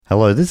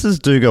Hello, this is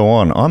Do Go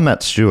On. I'm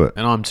Matt Stewart.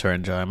 And I'm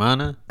Taran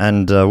Jayamana.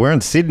 And we're in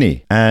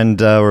Sydney.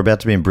 And we're about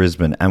to be in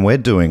Brisbane. And we're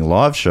doing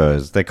live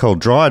shows. They're called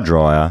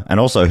Dryer.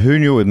 And also Who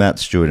Knew with Matt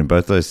Stewart in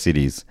both those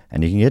cities.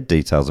 And you can get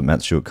details at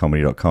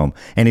mattstewartcomedy.com.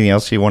 Anything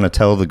else you want to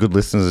tell the good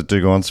listeners that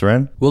Do Go On,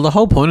 Taran? Well, the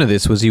whole point of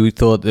this was you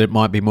thought that it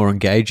might be more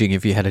engaging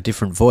if you had a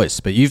different voice.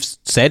 But you've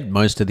said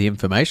most of the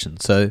information.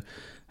 So,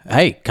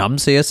 hey, come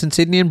see us in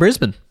Sydney and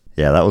Brisbane.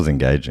 Yeah, that was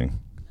engaging.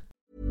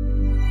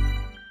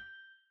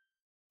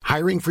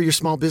 Hiring for your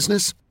small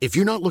business? If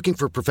you're not looking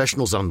for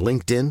professionals on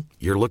LinkedIn,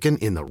 you're looking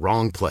in the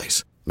wrong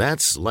place.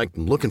 That's like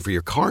looking for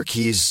your car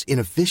keys in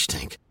a fish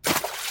tank.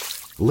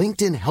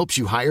 LinkedIn helps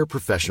you hire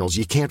professionals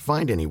you can't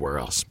find anywhere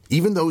else,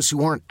 even those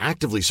who aren't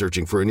actively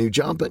searching for a new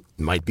job but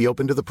might be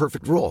open to the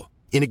perfect role.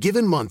 In a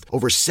given month,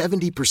 over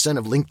 70%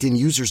 of LinkedIn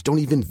users don't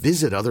even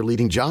visit other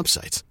leading job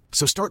sites.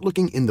 So start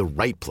looking in the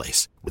right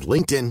place. With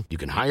LinkedIn, you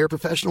can hire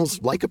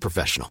professionals like a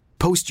professional.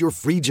 Post your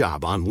free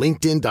job on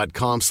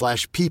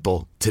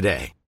linkedin.com/people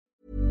today.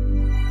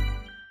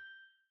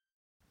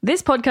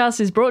 This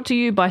podcast is brought to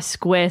you by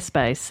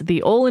Squarespace,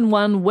 the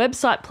all-in-one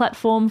website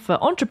platform for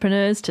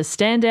entrepreneurs to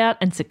stand out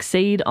and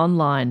succeed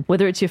online.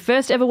 Whether it's your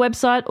first ever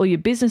website or your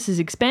business is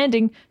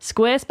expanding,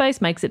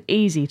 Squarespace makes it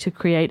easy to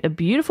create a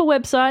beautiful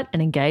website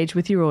and engage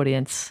with your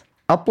audience.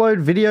 Upload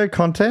video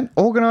content,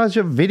 organize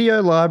your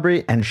video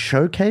library, and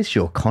showcase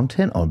your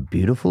content on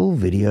beautiful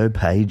video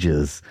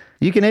pages.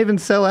 You can even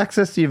sell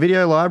access to your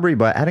video library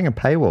by adding a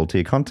paywall to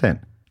your content.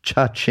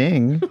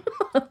 Cha-ching.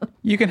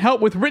 You can help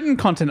with written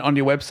content on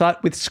your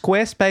website with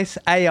Squarespace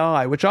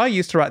AI, which I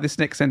use to write this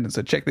next sentence,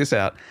 so check this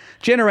out.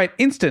 Generate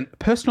instant,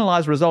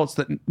 personalized results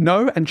that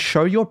know and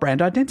show your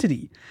brand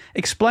identity.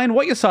 Explain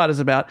what your site is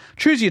about,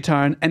 choose your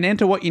tone, and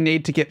enter what you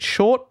need to get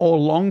short or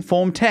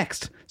long-form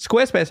text.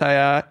 Squarespace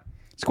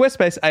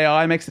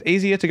AI makes it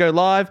easier to go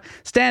live,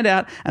 stand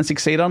out, and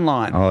succeed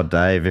online. Oh,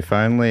 Dave, if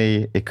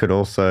only it could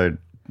also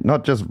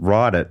not just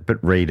write it, but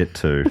read it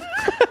too.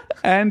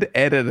 And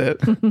edit it.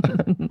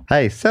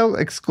 Hey, sell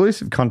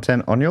exclusive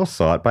content on your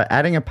site by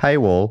adding a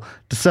paywall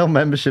to sell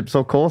memberships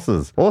or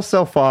courses. Or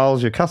sell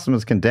files your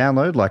customers can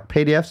download like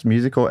PDFs,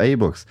 music, or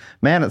ebooks.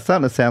 Man, it's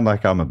starting to sound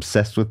like I'm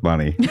obsessed with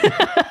money.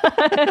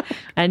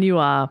 And you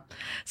are.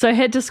 So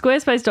head to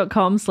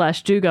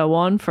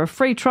squarespace.com/dogoon for a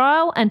free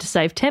trial and to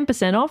save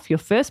 10% off your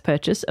first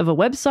purchase of a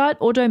website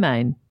or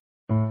domain.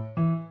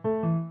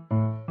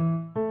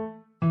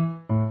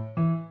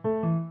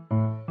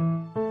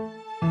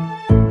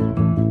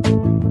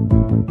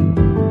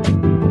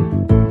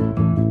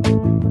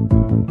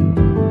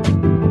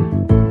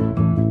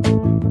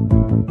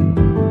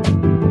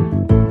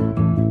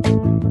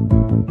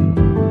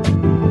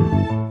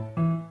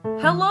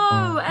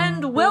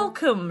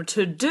 Welcome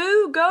to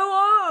Do Go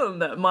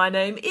On. My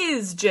name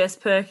is Jess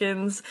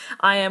Perkins.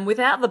 I am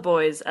without the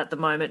boys at the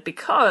moment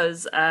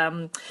because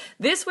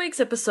this week's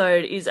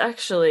episode is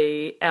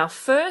actually our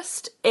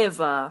first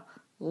ever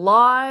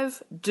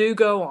live Do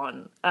Go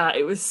On.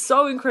 It was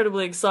so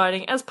incredibly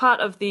exciting. As part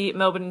of the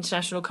Melbourne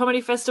International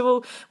Comedy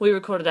Festival, we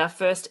recorded our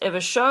first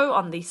ever show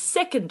on the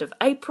 2nd of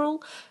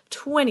April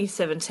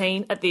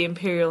 2017 at the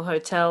Imperial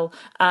Hotel.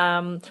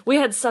 We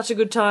had such a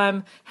good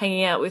time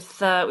hanging out with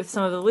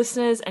some of the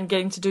listeners and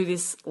getting to do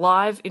this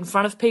live in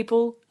front of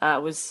people.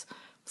 It was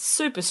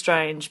super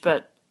strange,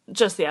 but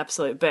just the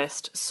absolute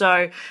best.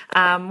 So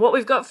what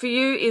we've got for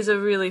you is a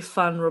really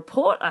fun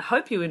report. I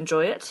hope you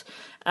enjoy it.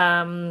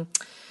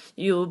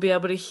 You'll be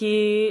able to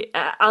hear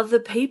other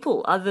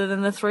people other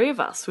than the three of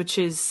us, which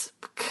is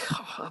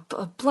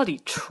a bloody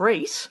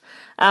treat.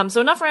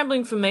 So enough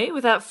rambling from me.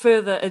 Without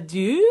further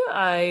ado,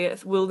 I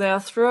will now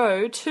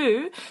throw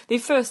to the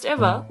first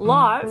ever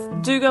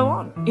live Do Go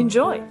On.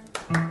 Enjoy.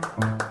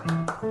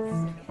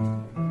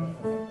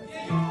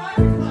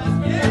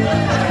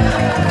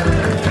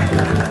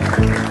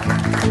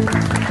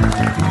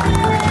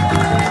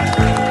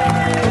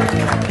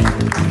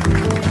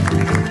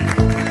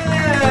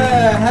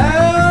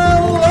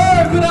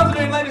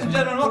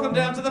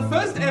 Down to the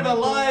first ever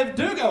live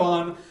Do Go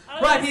On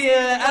right here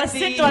at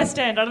the... Do I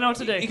stand? I don't know what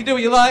to do. You can do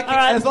what you like,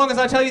 right. As long as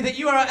I tell you that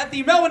you are at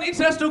the Melbourne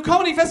International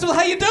Comedy Festival.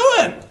 How you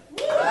doing?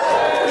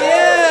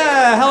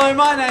 Yeah! Hello,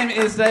 my name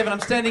is Dave and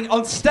I'm standing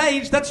on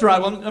stage. That's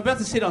right, well, I'm about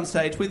to sit on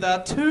stage with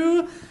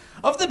two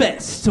of the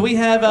best. We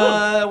have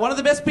one of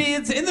the best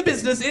beards in the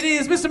business. It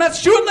is Mr. Matt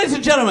Stewart, ladies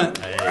and gentlemen.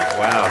 Hey,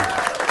 wow.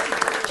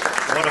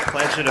 What a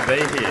pleasure to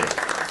be here.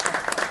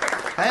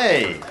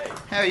 Hey,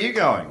 how are you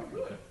going?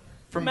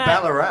 From Matt.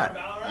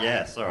 Ballarat.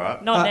 Yes, all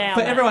right. Not now. For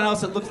Matt. everyone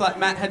else, it looks like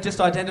Matt had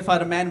just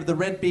identified a man with a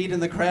red beard in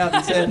the crowd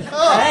and said,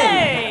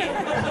 Hey!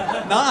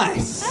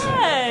 Nice.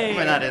 Hey! I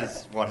mean, that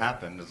is what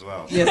happened as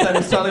well. Yes, that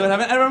is totally what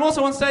happened. And I'm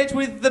also on stage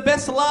with the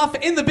best laugh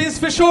in the biz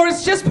for sure.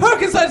 It's Jess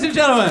Perkins, ladies and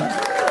gentlemen.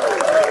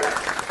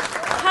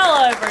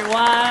 Hello,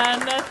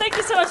 everyone. Thank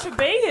you so much for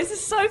being here. This is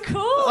so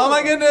cool. Oh,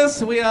 my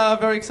goodness. We are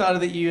very excited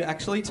that you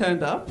actually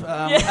turned up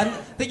and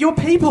that you're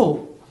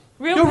people.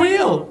 You're people.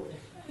 real.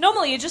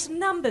 Normally, you're just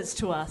numbers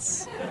to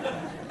us.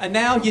 And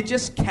now you're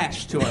just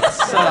cash to us.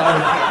 So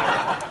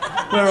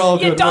we're all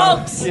good. You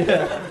dogs.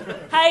 Yeah.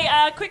 Hey,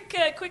 quick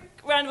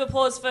round of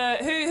applause for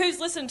who's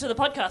listened to the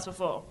podcast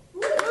before.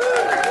 All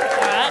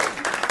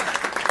right.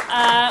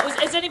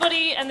 Has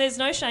anybody, and there's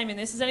no shame in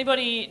this, has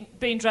anybody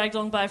been dragged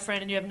along by a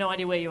friend and you have no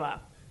idea where you are?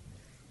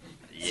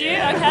 It's you?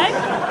 Okay.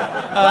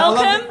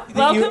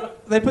 Welcome.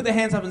 They put their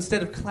hands up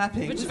instead of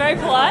clapping. Which is very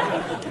polite.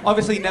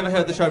 Obviously, you never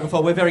heard the show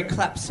before. We're very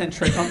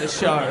clap-centric on this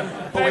show.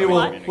 But Very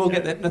polite. we'll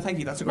get that. No, thank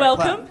you. That's a great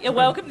Welcome. clap. You're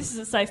welcome. This is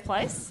a safe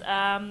place.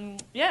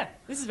 Yeah,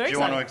 this is very Do you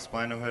want exciting. to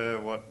explain to her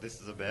what this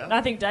is about?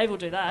 I think Dave will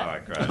do that. All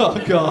right, great.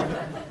 Oh, God.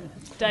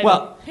 Dave,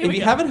 Well, here if we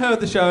you go. haven't heard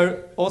the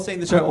show or seen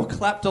the show or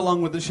clapped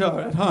along with the show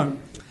at home,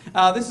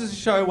 this is a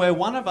show where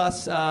one of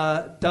us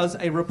does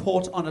a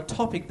report on a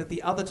topic that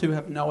the other two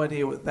have no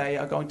idea what they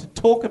are going to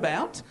talk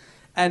about.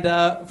 And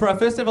for our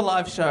first ever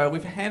live show,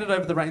 we've handed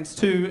over the reins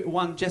to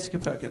one Jessica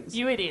Perkins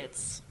You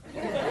idiots.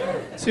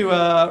 to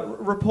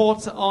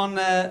report on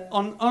a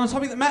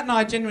topic that Matt and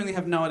I genuinely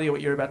have no idea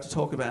what you're about to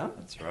talk about.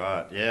 That's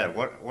right. Yeah,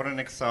 what an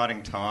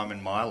exciting time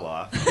in my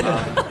life.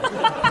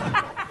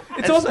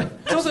 It's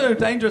also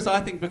dangerous,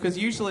 I think, because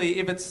usually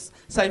if it's,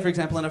 say, for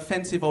example, an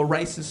offensive or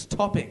racist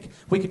topic,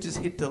 we could just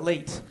hit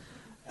delete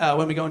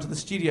when we go into the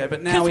studio.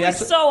 But now Because we we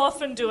actually... so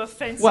often do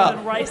offensive Well,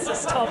 and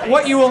racist topics.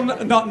 What you will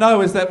not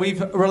know is that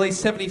we've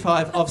released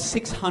 75 of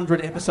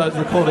 600 episodes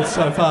recorded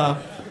so far.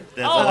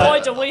 There's Oh a-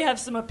 boy, do we have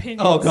some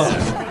opinions. Oh, God.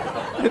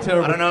 They're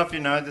terrible. I don't know if you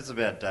know this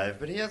about Dave,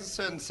 but he has a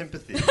certain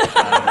sympathy.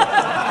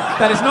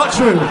 That is not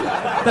true.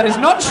 That is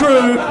not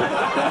true.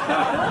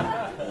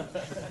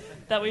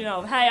 That we know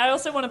of. Hey, I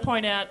also want to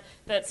point out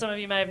that some of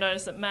you may have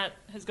noticed that Matt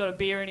has got a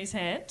beer in his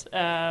hand,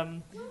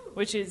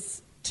 which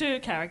is to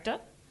character.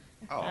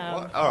 Oh,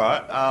 what? All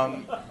right.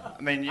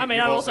 I mean, I'm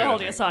you've also got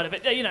holding to- a side of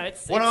it. You know,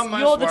 it's What I'm you're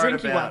most the worried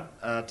drinky one.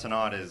 about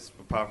tonight is,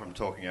 apart from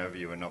talking over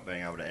you and not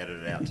being able to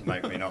edit it out to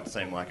make me not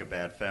seem like a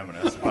bad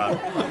feminist, but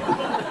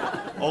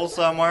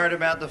also I'm worried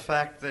about the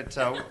fact that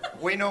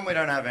we normally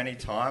don't have any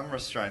time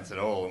restraints at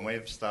all, and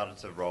we've started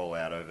to roll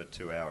out over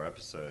 2-hour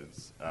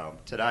episodes.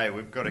 Today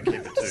we've got to keep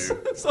it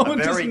to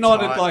Someone a very just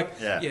nodded tight, like,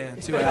 yeah,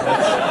 2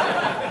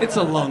 hours. It's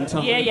a long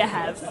time. Yeah, you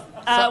have.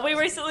 We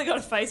recently got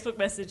a Facebook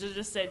message that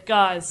just said,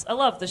 "Guys, I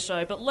love the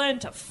show, but learn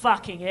to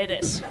fucking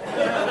edit."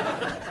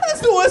 That's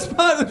the worst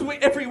part.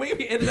 Every week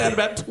we edit out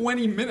about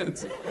 20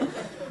 minutes.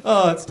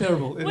 Oh, it's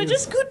terrible. It We're is.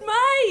 just good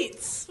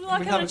mates. We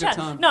like We having have a a chat.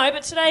 good time. No,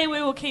 but today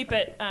we will keep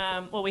it.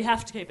 Well, we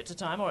have to keep it to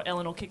time, or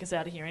Ellen will kick us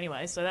out of here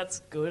anyway. So that's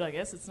good, I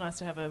guess. It's nice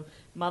to have a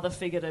mother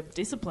figure to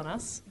discipline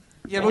us.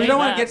 Yeah, but we don't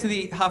want to get to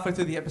the halfway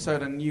through the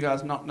episode and you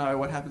guys not know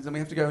what happens, and we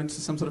have to go into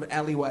some sort of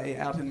alleyway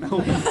out in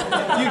Melbourne.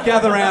 You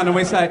gather around and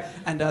we say,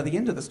 and the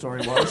end of the story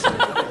was...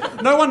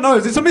 No one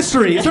knows. It's a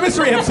mystery. It's a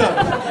mystery episode.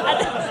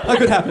 That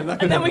could happen. That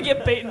could And then we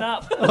happen. get beaten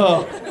up.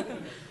 Oh.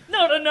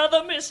 Not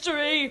another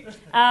mystery.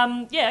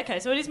 Yeah, okay,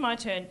 so it is my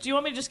turn. Do you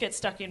want me to just get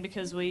stuck in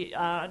because we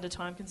are under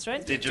time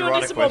constraints? Did Do you want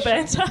write to a do some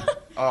more banter?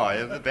 Oh,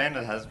 yeah, the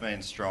bandit has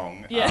been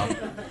strong. Yeah.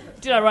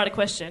 Did I write a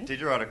question?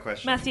 Did you write a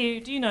question? Matthew,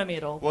 do you know me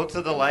at all? Well,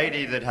 to the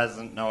lady that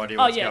hasn't no idea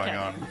Oh, what's yeah, going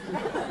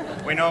okay.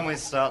 on, we normally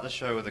start the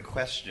show with a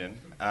question,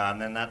 and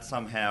then that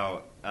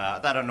somehow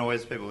that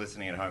annoys people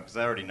listening at home because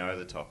they already know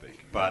the topic,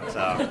 but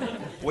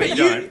we But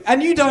don't.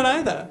 and you don't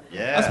either.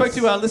 Yes. I spoke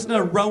to our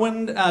listener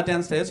Rowan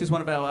downstairs, who's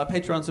one of our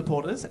Patreon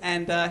supporters,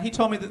 and he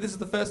told me that this is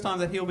the first time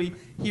that he'll be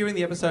hearing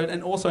the episode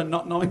and also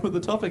not knowing what the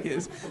topic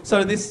is.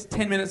 So this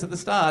 10 minutes at the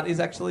start is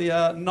actually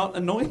not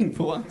annoying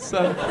for once.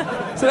 So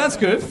that's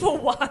good. For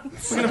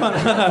once. We're gonna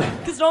find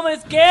Because normally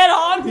it's get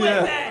on with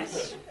Yeah.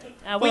 it.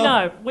 We Well,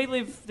 know. We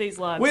live these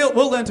lives.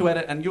 We'll learn to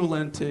edit, and you'll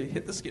learn to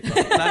hit the skip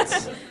button.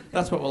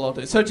 That's what we'll all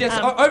do. So Jess,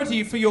 over to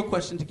you for your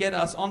question to get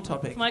us on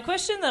topic. My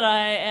question that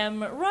I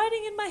am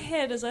writing in my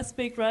head as I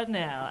speak right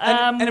now.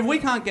 And if we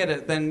can't get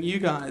it, then you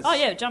guys Oh,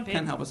 yeah, jump in.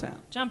 can help us out.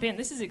 Jump in.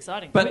 This is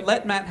exciting. But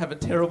let Matt have a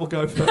terrible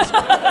go first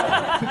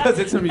because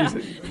it's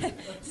amusing.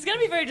 It's going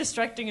to be very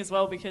distracting as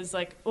well because,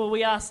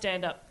 we are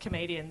stand-up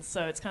comedians,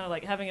 so it's kind of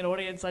like having an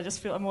audience. I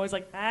just feel I'm always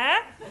like, ah,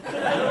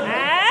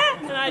 ah,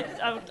 and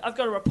I've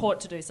got a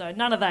report to do. So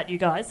none of that, you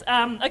guys.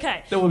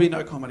 Okay, There will be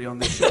no comedy on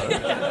this show.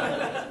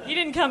 you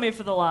didn't come here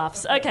for the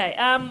laughs. Okay,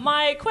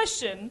 my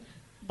question,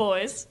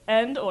 boys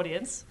and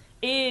audience,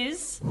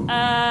 is who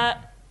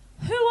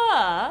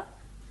are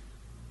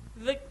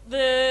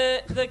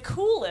the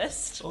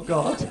coolest Oh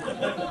God.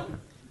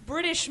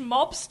 British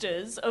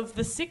mobsters of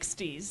the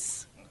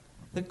 60s?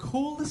 The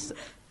coolest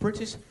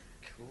British.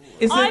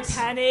 Is I it?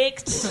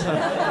 panicked.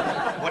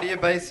 What are you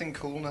basing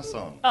coolness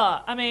on?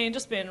 Oh, I mean,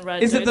 just being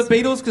rad. Is it the dudes.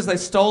 Beatles because they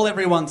stole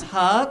everyone's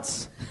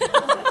hearts?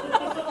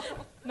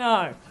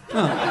 No.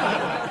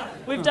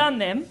 We've done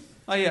them.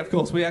 Oh yeah, of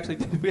course. We actually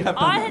did. We have.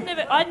 Done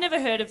I'd never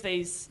heard of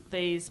these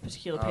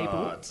particular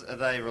people. Are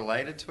they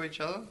related to each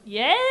other?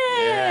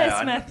 Yes,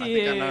 I Matthew.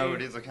 think I know who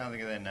it is. I can't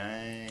think of their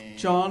name.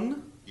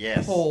 John,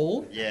 Yes.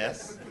 Paul,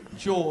 Yes.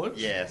 George,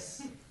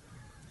 Yes.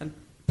 and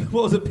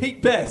what was it?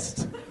 Pete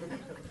Best.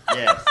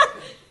 Yes.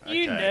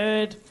 You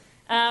Okay.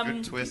 nerd.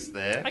 Good twist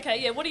there.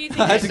 Okay, yeah. What do you I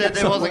think? had You to said get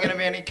there wasn't somewhere. going to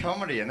be any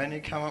comedy, and then you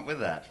come up with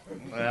that.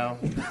 Well,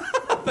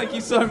 Thank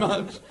you so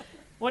much.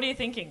 What are you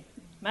thinking,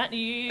 Matt?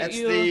 it's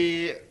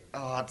the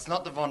Oh, it's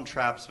not the Von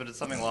Trapps, but it's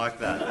something like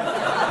that.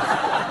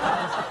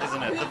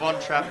 Isn't it? The Von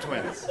Trapp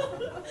twins.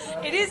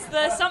 It is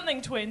the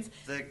something twins.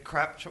 The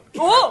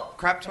Oh!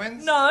 Crap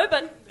twins? No,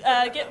 but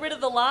get rid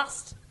of the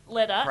last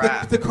letter.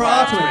 The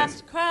Cray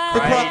twins.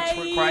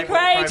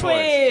 Cray boys.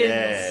 twins.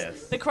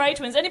 Yes. The Cray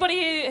twins. Anybody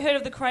here heard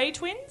of the Cray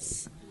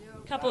twins?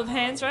 Couple of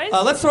hands raised.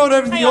 Let's throw it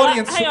over to the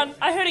audience. Hang on.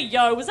 I heard a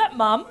yo. Was that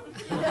Mum?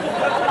 Is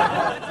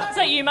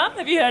that you, Mum?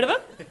 Have you heard of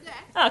it? Yeah.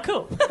 Oh,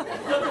 cool.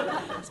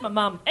 It's my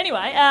mum.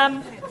 Anyway,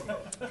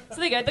 so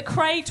there you go. The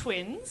Cray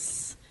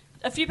twins.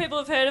 A few people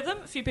have heard of them.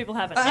 A few people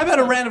haven't. How about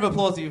a round of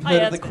applause if you've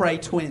heard of the Cray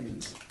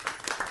twins?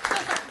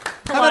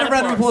 How about a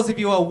round of applause if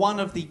you are one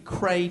of the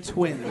Cray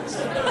twins?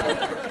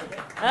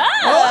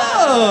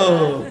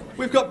 Oh!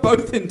 We've got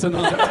both in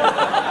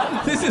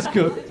tonight. This is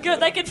good. Good.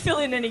 They could fill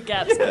in any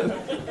gaps,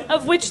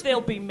 of which there'll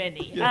be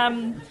many.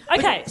 Yeah.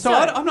 Okay. So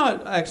I'm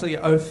not actually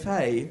au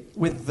fait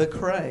with the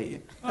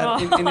Cray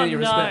in any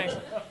respect.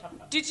 No.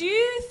 Did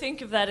you think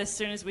of that as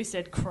soon as we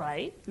said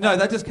Cray? No,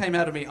 that just came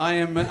out of me.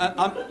 I'm a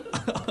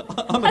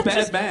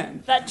bad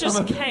man. That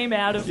just came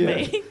out of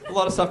me. A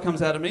lot of stuff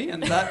comes out of me,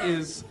 and that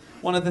is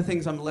one of the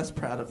things I'm less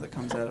proud of that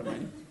comes out of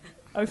me.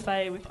 Au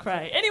fait with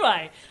Cray.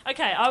 Anyway,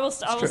 okay, I will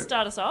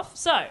start us off.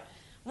 So,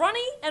 Ronnie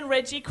and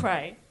Reggie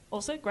Cray,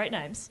 also great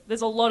names.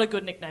 There's a lot of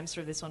good nicknames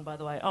through this one, by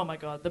the way. Oh my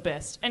God, the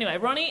best. Anyway,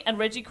 Ronnie and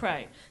Reggie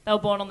Cray. They were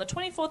born on the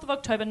 24th of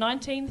October,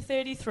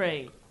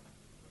 1933.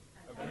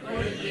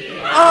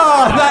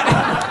 Oh,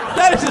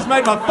 that has just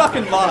made my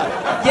fucking life.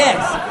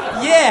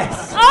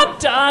 Yes. I'm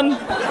done.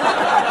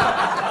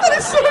 That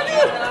is so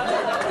good.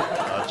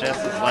 Oh, Jess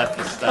has left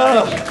the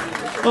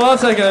stage. Well, I'll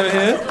take it over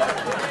here.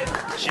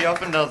 She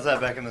often does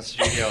that back in the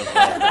studio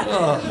as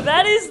well.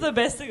 That is the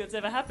best thing that's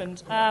ever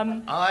happened.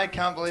 I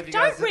can't believe you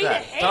Don't guys did read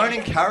that. ahead. Don't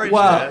encourage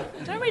Wow. her.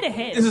 Don't read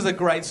ahead. This is a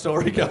great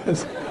story,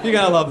 guys. You're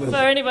going to love this.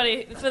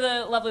 For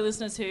the lovely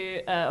listeners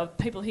of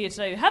people here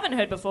today who haven't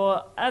heard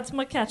before, that's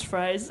my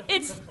catchphrase.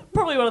 It's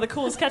probably one of the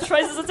coolest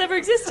catchphrases that's ever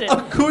existed.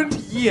 A good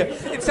year.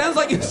 It sounds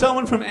like you're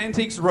someone from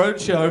Antiques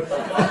Roadshow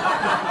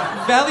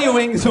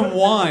valuing some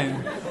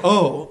wine.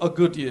 Oh, a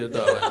good year,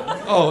 darling.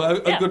 Oh,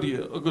 a good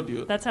year, a good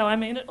year. That's how I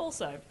mean it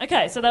also.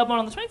 Okay, so they were born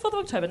on the 24th of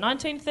October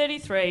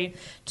 1933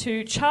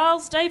 to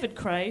Charles David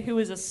Cray, who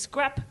is a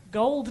scrap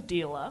gold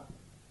dealer.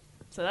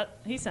 So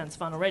he sounds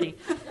fun already.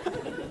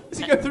 Does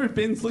he go through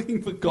bins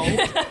looking for gold?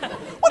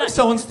 What if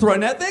someone's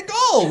thrown out their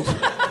gold?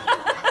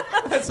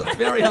 That's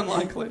very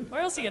unlikely.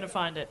 Where else are you going to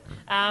find it?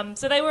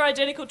 So they were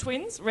identical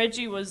twins.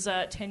 Reggie was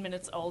 10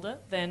 minutes older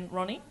than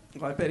Ronnie.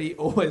 I bet he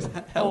always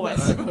held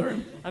that over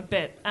him. I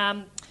bet.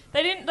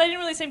 They didn't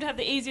really seem to have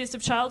the easiest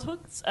of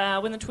childhoods.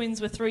 When the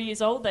twins were 3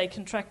 years old, they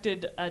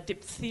contracted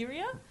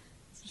diphtheria.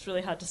 It's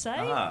really hard to say.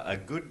 A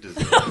good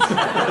disease.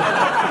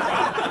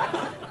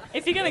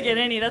 If you're going to get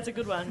any, that's a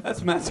good one.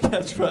 That's Matt's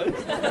catchphrase.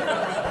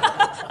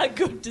 A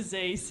good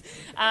disease.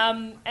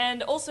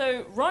 And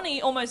also,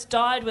 Ronnie almost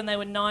died when they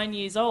were 9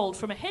 years old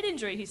from a head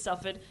injury he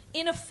suffered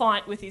in a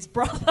fight with his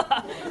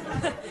brother.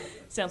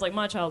 Sounds like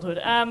my childhood.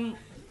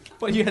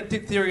 Well, you had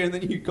diphtheria and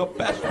then you got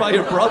bashed by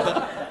your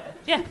brother.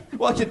 Yeah.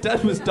 While your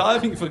dad was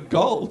diving for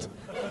gold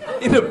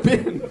in a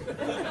bin.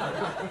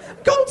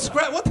 Gold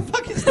scrap? What the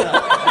fuck is that?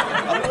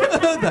 I've never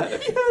heard that.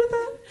 Have you heard of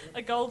that?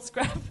 A gold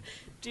scrap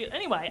deal.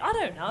 Anyway, I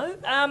don't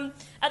know.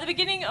 At the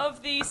beginning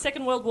of the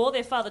Second World War,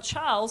 their father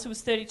Charles, who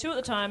was 32 at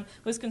the time,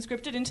 was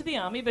conscripted into the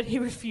army, but he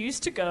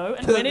refused to go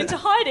and went into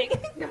hiding.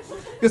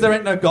 Because there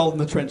ain't no gold in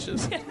the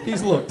trenches.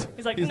 He's looked.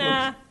 He's like,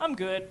 nah, I'm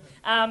good.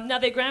 Now,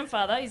 their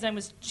grandfather, his name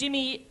was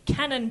Jimmy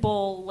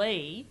Cannonball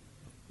Lee,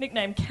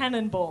 nicknamed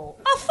Cannonball.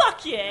 Oh,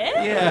 fuck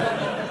yeah!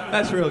 Yeah,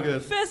 that's real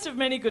good. First of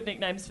many good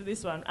nicknames for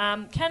this one.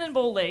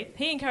 Cannonball Lee,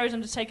 he encouraged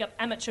them to take up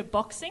amateur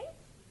boxing.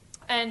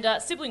 And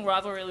sibling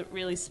rivalry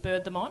really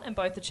spurred them on, and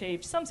both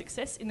achieved some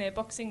success in their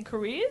boxing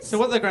careers. So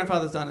what their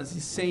grandfather's done is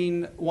he's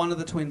seen one of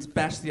the twins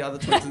bash the other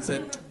twins and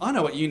said, I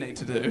know what you need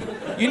to do.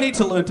 You need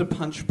to learn to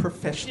punch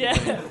professionally.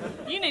 Yeah,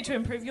 you need to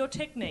improve your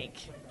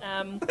technique.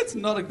 That's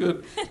not a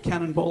good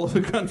cannonball of a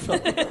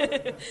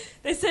grandfather.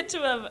 They're said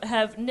to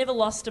have never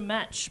lost a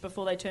match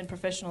before they turned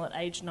professional at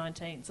age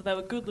 19, so they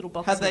were good little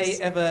boxers. Have they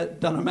ever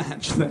done a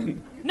match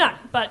then? No,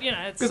 but, you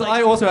know, it's because like...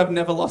 I also have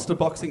never lost a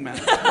boxing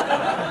match.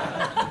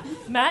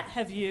 Matt,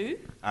 have you?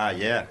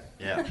 Yeah.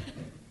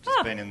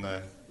 Just been in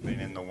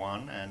the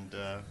one and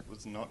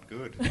was not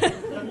good.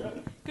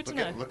 Good to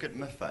know. Look at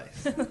my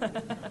face.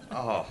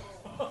 Oh.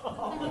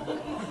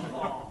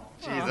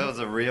 Geez, that was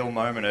a real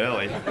moment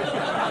early.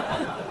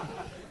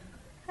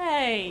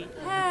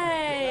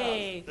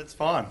 Hey. That's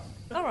fine.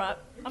 All right,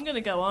 I'm going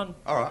to go on.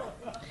 All right.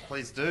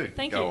 Please do.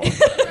 Thank Go you.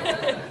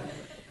 on.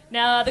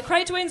 Now, the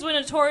Cray twins were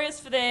notorious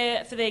for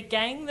their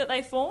gang that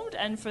they formed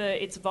and for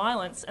its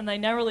violence, and they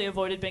narrowly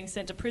avoided being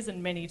sent to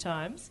prison many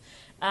times.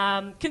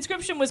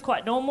 Conscription was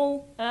quite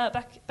normal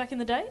back in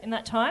the day, in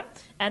that time,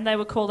 and they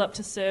were called up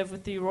to serve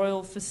with the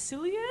Royal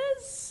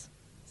Fusiliers.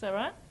 Is that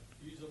right?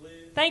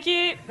 Thank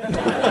you.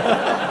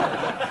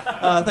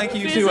 Thank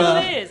you to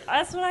Fusiliers.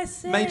 That's what I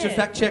said. Major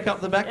Fact Check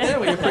up the back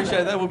there. We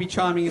appreciate that. We'll be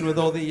chiming in with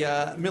all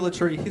the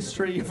military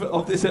history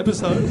of this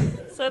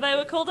episode. So they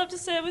were called up to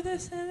serve with their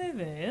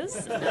service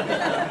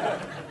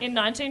in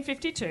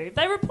 1952.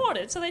 They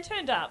reported, so they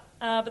turned up,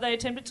 but they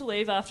attempted to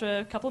leave after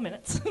a couple of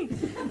minutes. They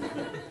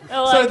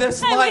were like, they're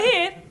hey, we're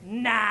here.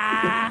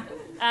 Nah.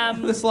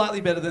 They're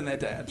slightly better than their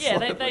dad. Yeah,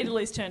 they at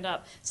least turned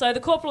up. So the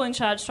corporal in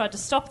charge tried to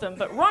stop them,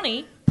 but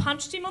Ronnie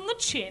punched him on the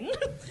chin,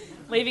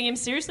 leaving him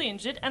seriously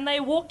injured, and they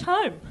walked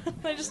home.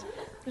 They just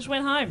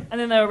went home. And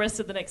then they were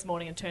arrested the next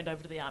morning and turned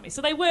over to the army.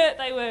 So they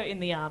were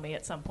in the army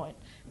at some point.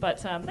 But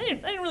they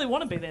didn't really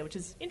want to be there, which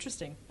is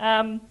interesting.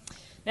 Now,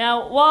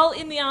 while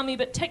in the army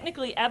but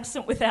technically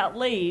absent without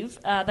leave,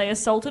 they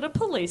assaulted a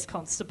police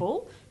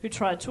constable who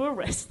tried to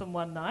arrest them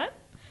one night.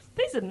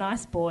 These are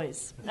nice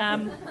boys.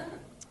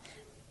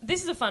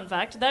 This is a fun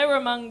fact. They were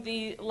among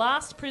the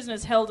last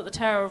prisoners held at the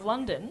Tower of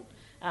London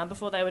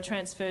before they were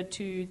transferred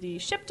to the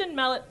Shepton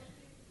Mallet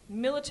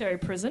military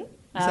prison.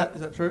 Is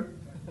that true?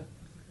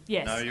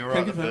 Yes. No, you're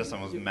right. The first one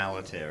was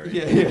military.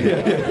 Yeah.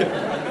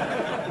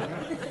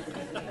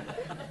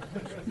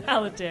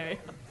 Military.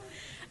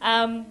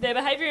 Their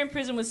behaviour in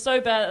prison was so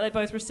bad that they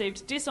both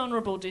received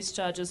dishonourable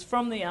discharges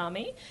from the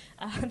army.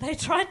 They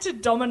tried to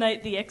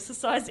dominate the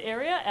exercise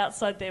area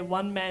outside their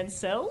one-man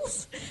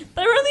cells.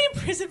 They were only in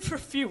prison for a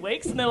few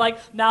weeks, and they're like,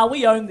 nah,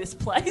 we own this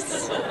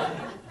place.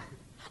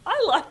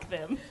 I like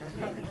them.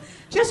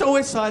 Jess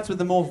always sides with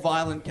the more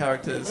violent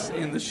characters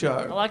in the I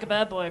show. like a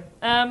bad boy.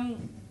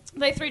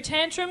 They threw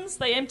tantrums.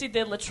 They emptied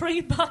their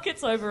latrine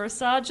buckets over a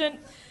sergeant.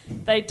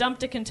 They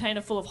dumped a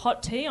container full of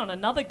hot tea on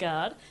another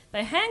guard.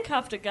 They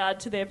handcuffed a guard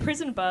to their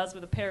prison bars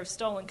with a pair of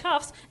stolen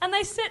cuffs, and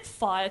they set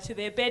fire to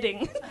their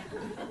bedding.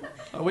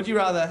 Would you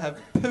rather have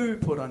poo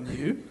put on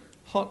you,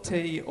 hot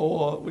tea,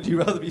 or would you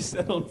rather be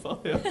set on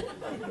fire?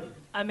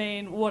 I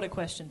mean, what a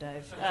question,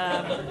 Dave.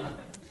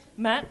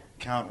 Matt?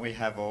 Can't we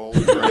have all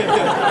three?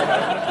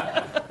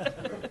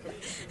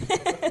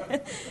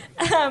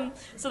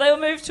 So they were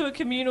moved to a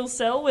communal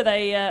cell where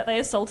they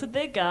assaulted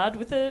their guard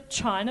with a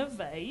china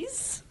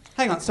vase.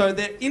 Hang on, so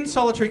they're in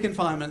solitary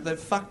confinement, they've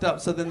fucked up,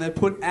 so then they're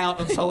put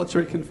out of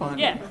solitary confinement.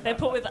 Yeah, they're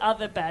put with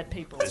other bad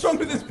people. What's wrong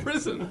with this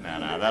prison?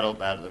 No,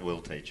 that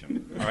will teach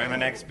them. All right, the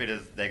next bit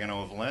is they're going to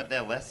have learnt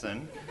their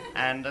lesson,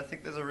 and I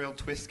think there's a real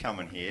twist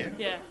coming here.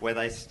 Yeah. Where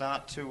they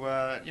start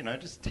to,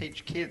 just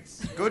teach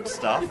kids good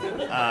stuff,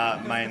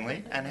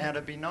 mainly, and how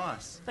to be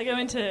nice. They go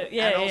into,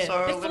 And also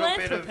they're a little bit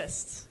of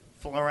philanthropists.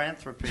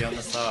 Philanthropy on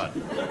the side.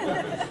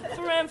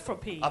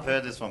 Philanthropy. I've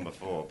heard this one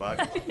before,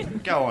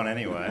 but go on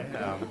anyway.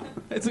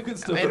 It's a good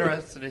story. I'm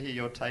interested to hear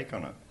your take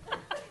on it.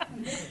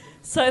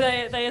 So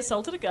they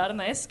assaulted a guard and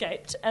they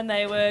escaped, and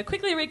they were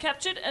quickly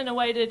recaptured and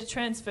awaited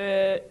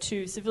transfer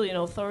to civilian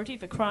authority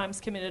for crimes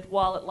committed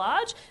while at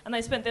large. And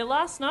they spent their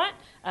last night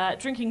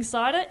drinking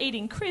cider,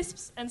 eating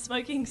crisps, and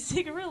smoking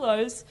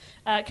cigarillos,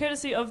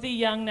 courtesy of the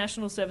young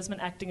national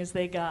servicemen acting as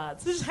their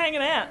guards. They're just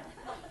hanging out.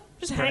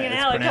 Just hanging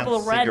out like a couple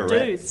of rad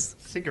dudes.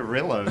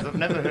 Cigarillos. I've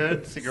never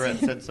heard cigarettes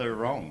said so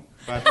wrong.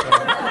 But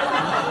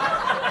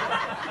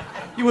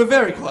You were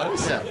very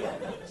close. yeah,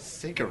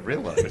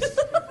 cigarillos.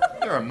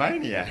 You're a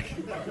maniac.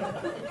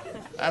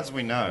 As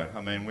we know.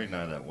 I mean, we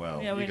know that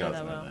well. Yeah, we you know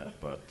guys that well. that.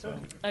 But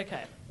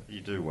Okay.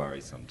 you do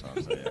worry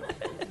sometimes. So yeah.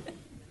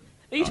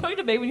 Are you talking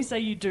to me when you say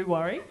you do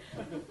worry?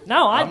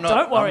 No, I I'm not,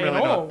 don't worry I'm really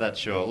at all. not that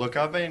sure. Look,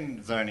 I've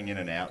been zoning in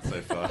and out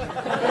so far.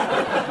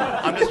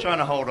 I'm just trying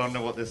to hold on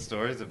to what this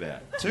story's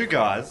about. Two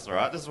guys,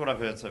 right? This is what I've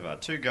heard so far.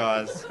 Two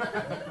guys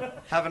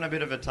having a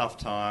bit of a tough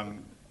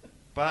time,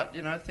 but,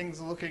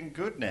 things are looking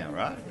good now,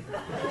 right?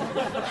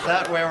 Is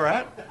that where we're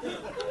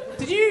at?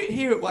 Did you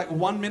hear it like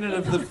 1 minute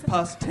of the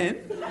past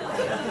 10?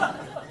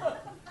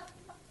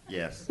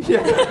 Yes.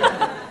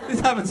 Yeah. This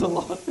happens a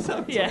lot.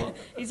 Yeah,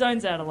 he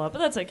zones out a lot, but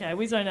that's okay.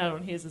 We zone out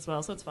on his as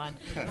well, so it's fine.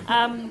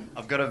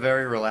 I've got a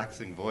very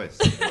relaxing voice.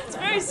 It's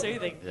very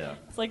soothing. Yeah.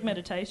 It's like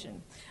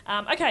meditation.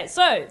 Okay,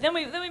 so then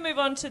we move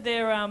on to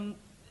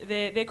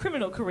their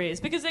criminal careers,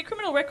 because their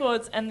criminal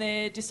records and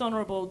their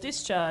dishonourable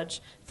discharge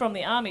from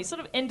the army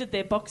sort of ended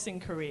their boxing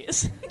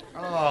careers.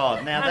 Oh,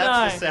 now I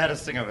that's the know.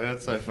 saddest thing I've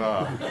heard so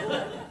far. They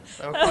were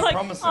They're quite like,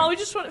 promising. oh, we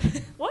just want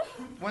what?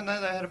 When they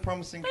had a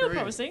promising They career. were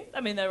promising.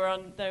 I mean, they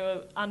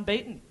were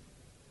unbeaten.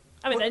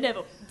 I mean, they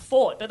never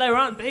fought, but they were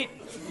unbeaten.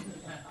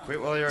 Quit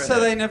while you're So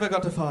ahead. they never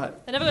got to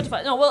fight. They never got to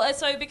fight. No, well,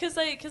 so because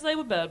they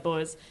were bad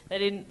boys, they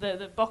didn't.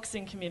 The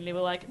boxing community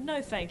were like,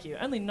 no, thank you,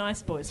 only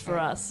nice boys for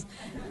us.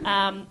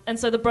 And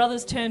so the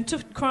brothers turned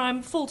to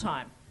crime full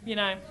time. They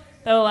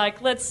were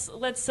like, let's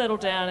settle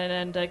down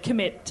and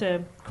commit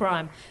to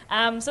crime.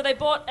 So they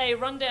bought a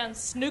rundown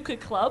snooker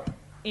club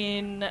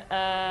in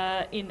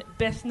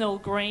Bethnal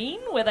Green,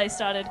 where they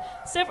started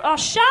several. Oh,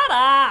 shut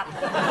up!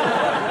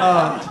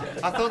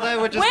 I thought they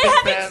were just We're big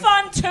having fans.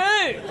 fun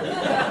too.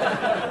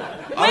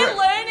 We're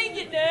learning,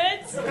 you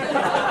nerds.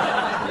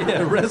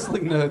 Yeah,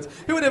 wrestling nerds.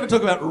 Who would ever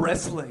talk about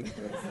wrestling?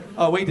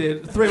 Oh, we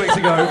did 3 weeks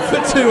ago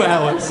for 2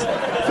 hours.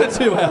 For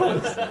 2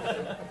 hours.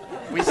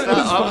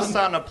 I was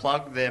starting to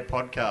plug their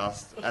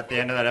podcast at the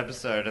end of that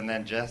episode, and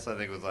then Jess, I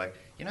think, was like,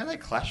 they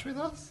clash with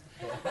us?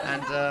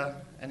 And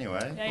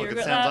anyway, Yeah, you look, it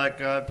regret sounds that?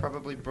 like I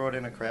probably brought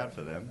in a crowd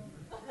for them.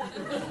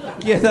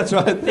 Yeah, that's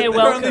right. They're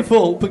welcome. only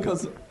full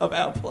because of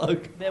our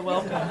plug. They're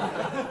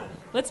welcome.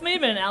 Let's meet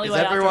him in an Is alleyway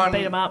after everyone... and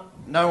beat him up.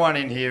 No one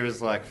in here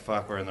is like,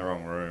 fuck, we're in the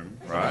wrong room,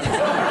 right?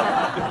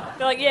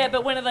 They're like, yeah,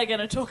 but when are they going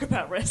to talk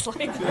about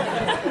wrestling?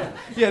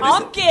 Yeah,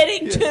 I'm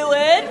getting to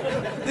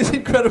it. this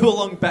incredible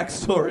long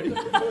backstory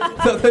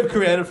that they've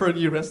created for a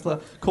new wrestler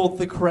called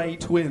the Cray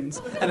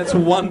Twins, and it's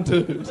one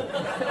dude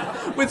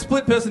with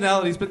split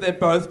personalities, but they're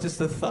both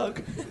just a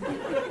thug.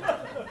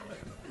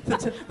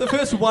 The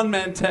first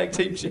one-man tag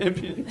team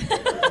champion.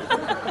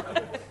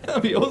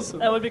 That'd be awesome.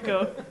 That would be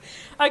cool.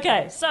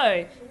 Okay,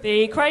 so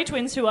the Cray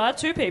twins, who are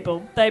two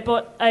people, they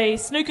bought a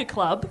snooker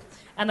club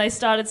and they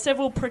started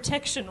several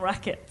protection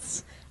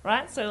rackets,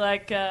 right? So,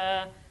 like,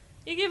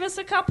 you give us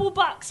a couple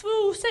bucks,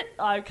 we'll set...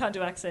 I can't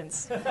do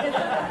accents.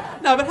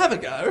 No, but have a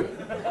go.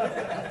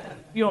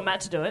 You want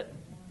Matt to do it?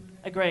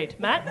 Agreed.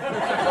 Matt?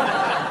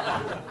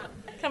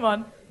 Come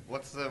on.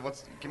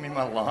 Give me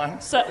my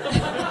line. So,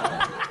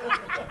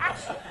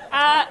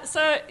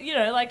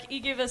 like, you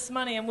give us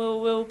money and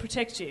we'll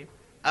protect you.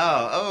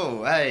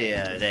 Hey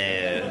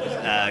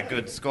there,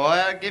 good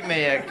squire. Give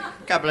me a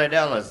couple of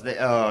dollars,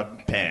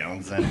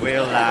 pounds, and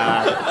we'll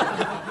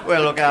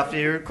look after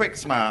you. Quick,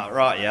 smart,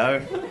 right,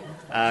 yo.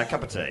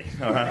 Cup of tea,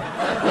 all right?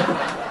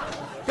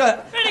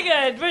 Go. Pretty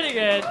good, pretty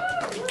good.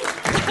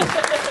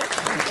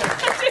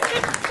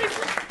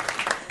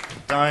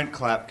 Don't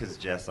clap because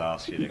Jess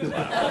asked you to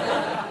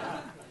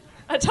clap.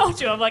 I told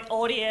you, I'm like,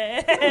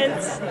 audience.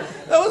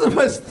 That was the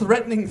most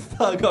threatening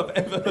thug I've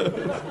ever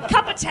heard.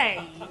 Cup of tea.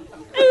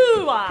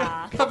 Ooh,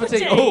 Cup of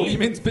tea. Oh, you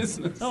mean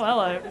business. Oh,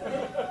 hello.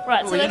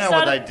 Right, so Well, you they've know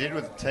started... what they did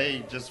with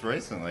tea just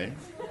recently?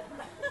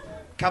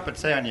 Cup of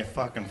tea on your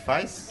fucking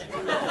face.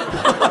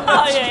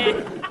 Oh, yeah.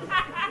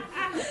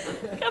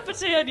 Cup of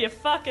tea on your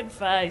fucking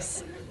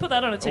face. Put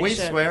that on a Are we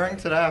t-shirt. swearing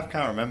today? I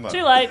can't remember.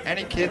 Too late.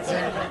 Any kids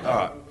in? All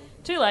right.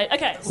 Too late.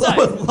 Okay, That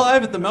was so...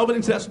 live at the Melbourne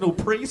International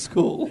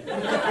Preschool.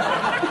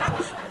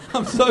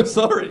 I'm so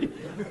sorry.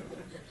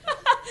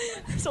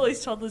 So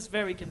these toddlers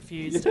very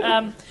confused.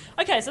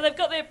 Okay, so they've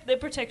got their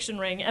protection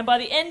ring, and by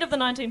the end of the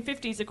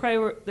 1950s,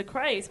 the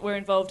Crays were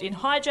involved in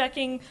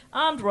hijacking,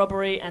 armed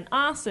robbery, and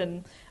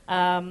arson,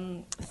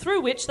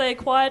 through which they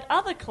acquired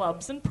other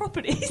clubs and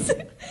properties.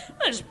 They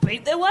just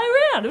beat their way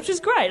around, which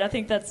is great. I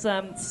think that's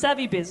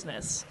savvy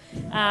business.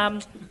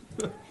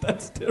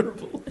 That's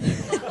terrible.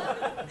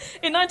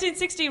 In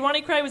 1960,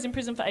 Ronnie Cray was in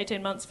prison for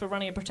 18 months for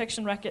running a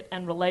protection racket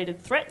and related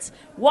threats.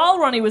 While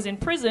Ronnie was in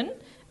prison,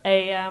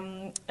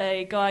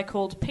 a guy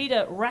called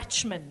Peter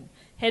Ratchman,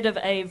 head of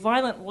a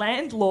violent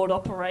landlord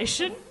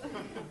operation.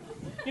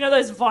 You know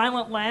those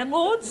violent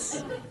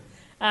landlords?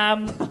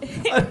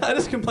 I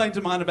just complained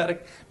to mine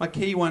about my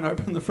key won't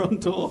open the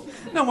front door.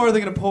 No more are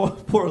they going to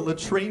pour a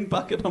latrine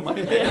bucket on my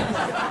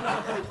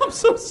head. I'm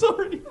so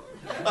sorry.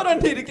 I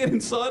don't need to get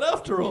inside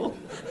after all.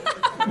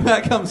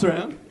 Matt comes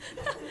round.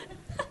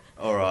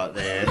 All right,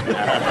 there.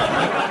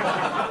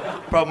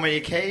 Problem with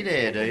your key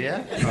there, do you?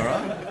 All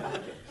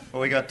right.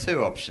 Well, we got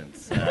two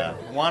options.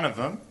 One of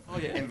them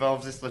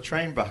involves this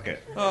latrine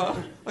bucket.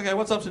 Oh, okay,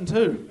 what's option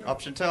 2?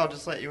 Option 2, I'll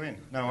just let you in.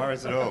 No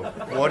worries at all.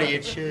 What do you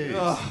choose?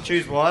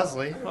 Choose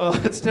wisely. Oh,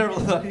 it's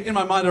terrible. In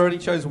my mind, I already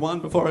chose 1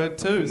 before I had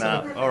 2. So.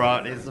 No, all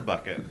right, here's the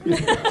bucket.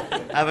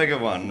 Have a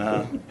good one.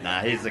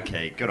 Here's the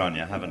key. Good on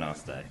you. Have a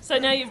nice day. So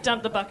now you've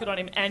dumped the bucket on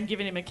him and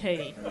given him a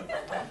key.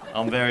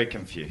 I'm very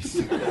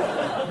confused.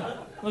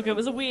 Look, it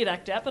was a weird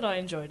act out, but I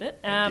enjoyed it.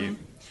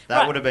 That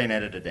right. would have been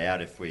edited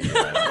out if we...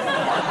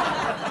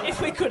 If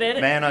we could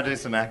edit. Man, I do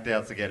some act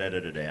outs that get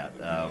edited out.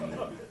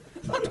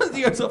 Sometimes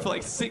he goes off for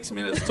like 6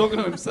 minutes talking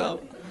to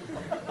himself.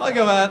 I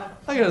go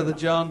out, I go to the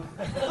John,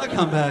 I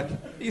come back,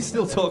 he's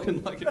still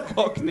talking like a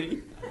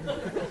cockney.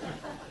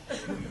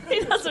 He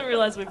doesn't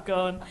realise we've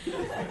gone.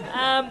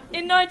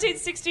 In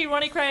 1960,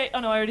 Ronnie Cray... Oh,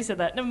 no, I already said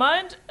that. Never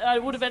mind. I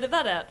would have edited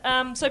that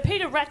out. So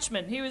Peter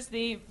Ratchman, he was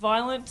the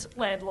violent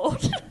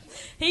landlord.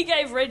 He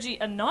gave Reggie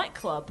a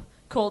nightclub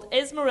called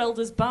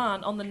Esmeralda's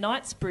Barn on the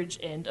Knightsbridge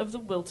end of the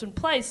Wilton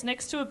Place,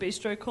 next to a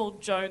bistro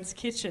called Jones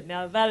Kitchen.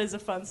 Now, that is a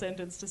fun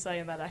sentence to say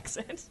in that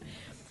accent.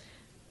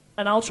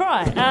 And I'll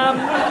try.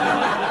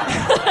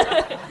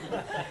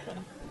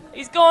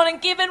 He's gone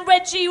and given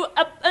Reggie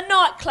a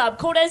nightclub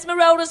called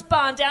Esmeralda's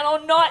Barn down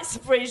on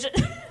Knightsbridge.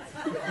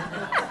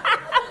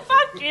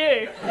 Fuck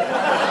you.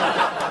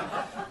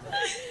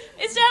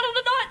 It's down on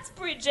the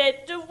Knightsbridge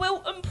end of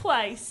Wilton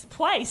Place.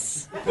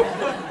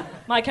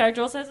 My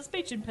character also has a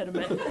speech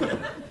impediment.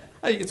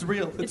 Hey, it's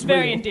real. It's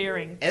very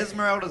endearing.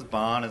 Esmeralda's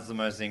Barn is the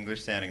most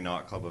English-sounding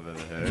nightclub I've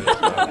ever heard.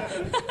 So.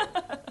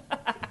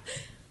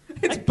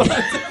 It's barn.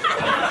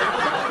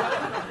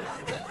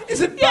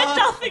 Is it You had barn?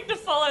 nothing to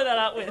follow that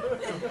up with.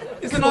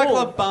 Is the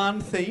nightclub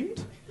barn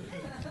themed?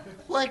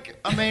 Like,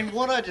 I mean,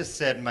 what I just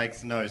said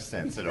makes no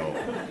sense at all.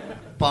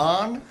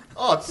 Barn?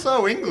 Oh, it's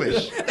so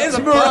English. It's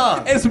a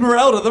barn.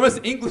 Esmeralda, the most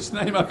English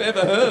name I've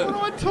ever heard. What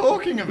am I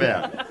talking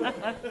about?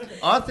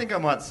 I think I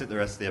might sit the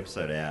rest of the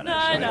episode out,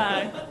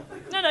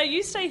 actually. No,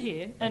 you stay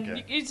here, and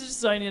Okay. you just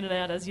zone in and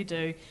out as you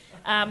do.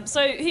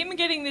 So him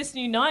getting this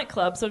new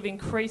nightclub sort of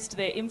increased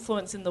their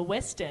influence in the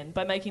West End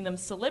by making them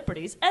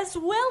celebrities as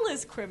well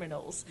as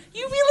criminals.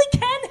 You really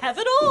can have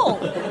it all.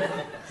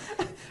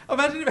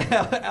 Imagine if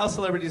our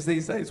celebrities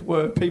these days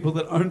were people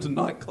that owned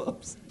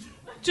nightclubs.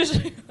 Just,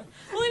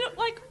 well,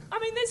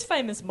 there's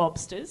famous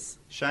mobsters.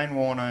 Shane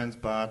Warne owns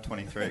Bar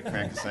 23 at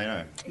Crown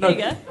Casino. No, There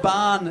you go.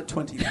 Barn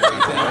 23.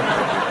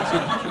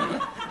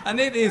 And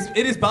it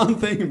is barn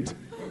themed,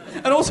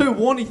 and also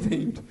Warney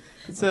themed.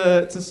 It's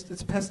a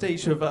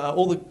pastiche of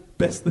all the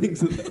best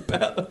things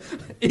about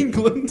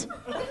England.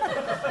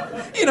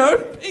 You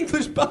know,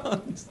 English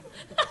barns.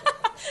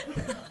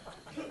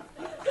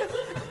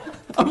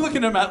 I'm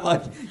looking at Matt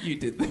like, you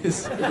did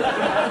this.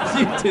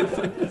 You did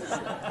this.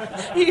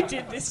 You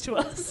did this to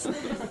us.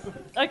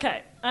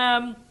 Okay.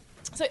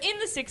 So in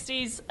the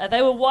 60s,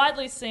 they were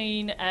widely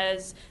seen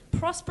as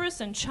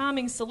prosperous and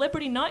charming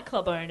celebrity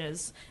nightclub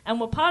owners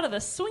and were part of the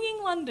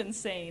swinging London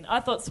scene. I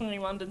thought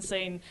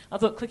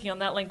clicking on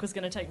that link was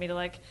going to take me to,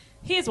 like,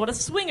 here's what a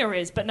swinger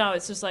is. But no,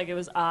 it's just like it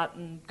was art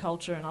and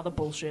culture and other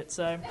bullshit,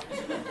 so...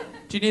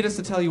 Do you need us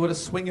to tell you what a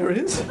swinger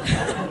is?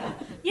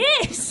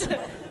 Yes!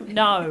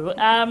 No.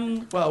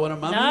 Well, when a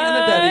mummy No,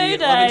 and a daddy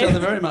love each Dave.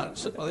 other very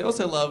much, well, they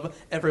also love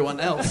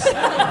everyone else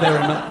very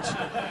much.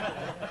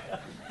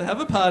 They have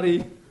a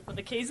party With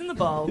the keys in the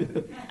bowl.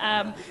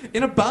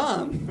 in a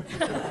barn.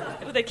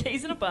 With their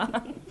keys in a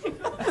barn.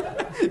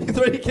 You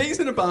throw your keys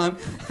in a barn,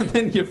 and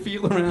then you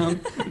feel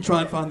around and try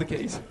and find the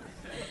keys.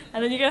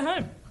 And then you go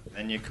home.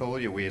 And you call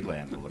your weird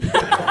landlord.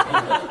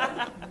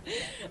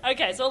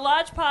 Okay, so a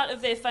large part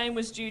of their fame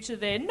was due to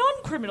their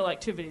non-criminal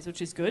activities,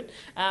 which is good.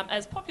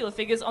 As popular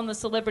figures on the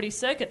celebrity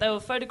circuit, they were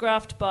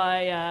photographed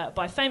by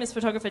famous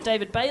photographer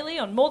David Bailey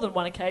on more than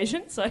one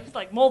occasion. So,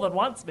 like, more than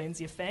once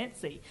means you're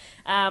fancy.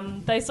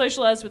 They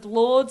socialised with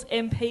lords,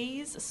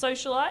 MPs,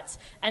 socialites,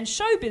 and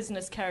show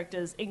business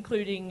characters,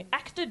 including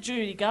actor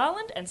Judy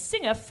Garland and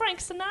singer Frank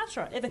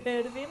Sinatra. Ever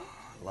heard of him?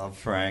 Love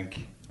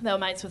Frank. They were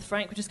mates with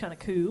Frank, which is kind of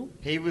cool.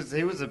 He was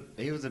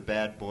a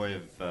bad boy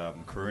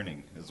of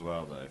crooning as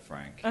well, though,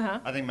 Frank. Uh-huh.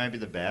 I think maybe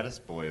the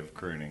baddest boy of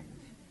crooning.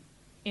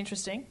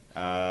 Interesting.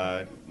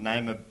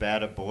 Name a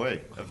badder boy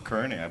of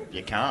crooning.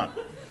 You can't.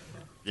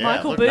 Yeah,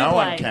 Michael look, no Bublé.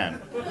 one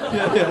can.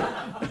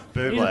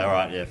 Bublé, all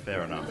right, yeah,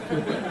 fair enough.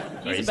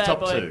 He's a bad top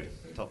boy. two.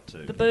 Top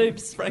two. The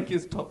boobs. Frank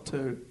is top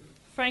 2.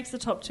 Frank's the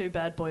top 2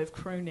 bad boy of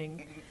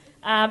crooning.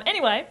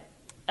 Anyway,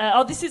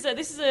 this is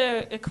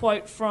a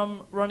quote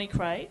from Ronnie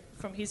Kray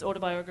from his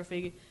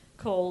autobiography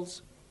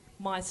called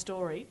My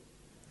Story.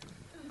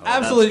 Oh,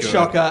 Absolute that's good.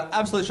 shocker.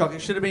 Absolute shocker.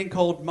 It should have been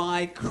called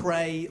My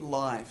Cray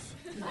Life.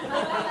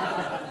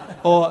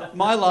 Or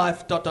My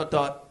Life ...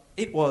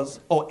 It was,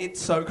 or It's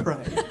So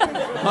Cray.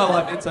 My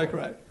Life, It's So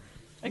Cray.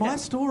 Okay. My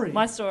Story.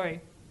 My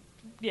Story.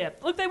 Yeah,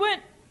 look, they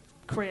weren't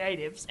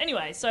creatives.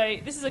 Anyway, so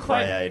this is a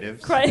quote.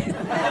 Creatives. Creative.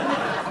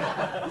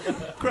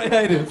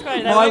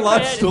 Great, they My were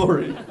Life creative.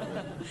 Story.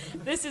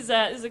 This is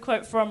a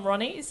quote from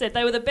Ronnie. He said,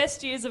 they were the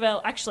best years of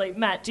our... Actually,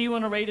 Matt, do you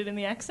want to read it in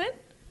the accent?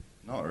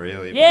 Not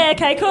really. Yeah,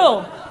 okay,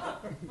 cool.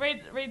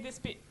 Read this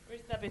bit.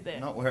 Read that bit there.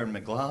 Not wearing my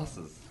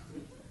glasses.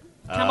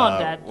 Come on,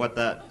 Dad. What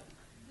that?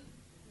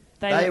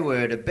 They They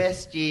were the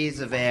best years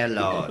of our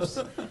lives.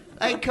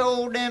 They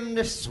called them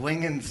the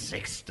swinging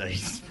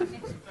 60s.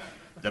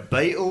 The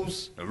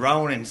Beatles, the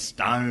Rolling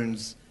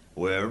Stones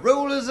were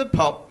rulers of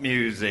pop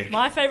music.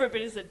 My favourite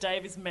bit is that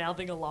Dave is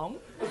mouthing along.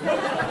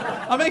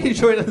 I'm making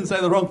sure he doesn't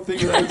say the wrong thing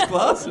without his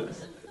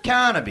glasses.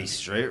 Carnaby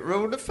Street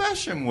ruled the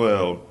fashion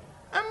world.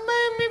 And me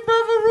and my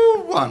brother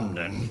ruled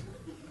London.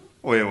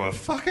 We were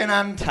fucking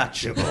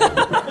untouchable.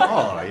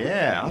 Oh,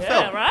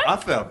 yeah. Right? I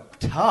felt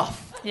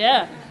tough.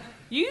 Yeah.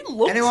 You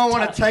look Anyone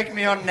want tough. to take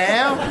me on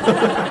now?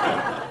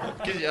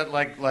 'Cause you-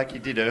 like you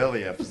did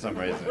earlier for some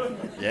reason.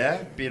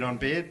 Yeah? Beard on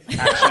beard?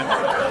 Action.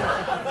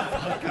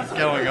 What is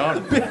going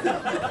on?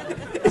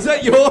 Is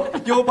that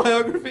your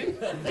biography?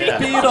 Yeah.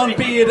 Beard on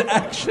beard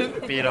action.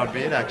 Beard on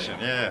beard action,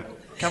 yeah.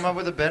 Come up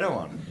with a better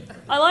one.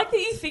 I like that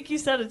you think you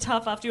sounded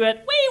tough after you went,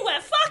 we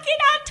were fucking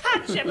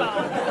untouchable.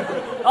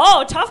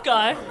 Oh, tough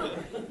guy.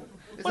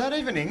 Is that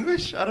even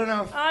English? I don't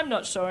know if... I'm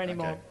not sure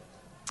anymore.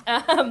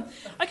 Okay.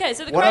 Okay,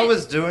 so the What I great...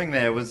 was doing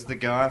there was the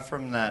guy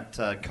from that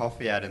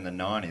coffee ad in the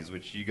 90s,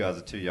 which you guys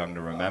are too young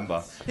to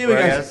remember. Here we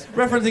Whereas- go.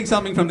 Referencing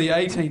something from the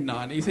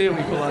 1890s. Here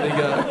we bloody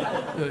go.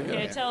 Here we go.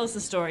 Yeah, tell us the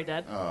story,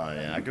 Dad. Oh,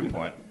 yeah, good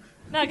point.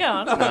 No, go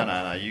on.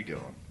 No, you go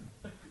on.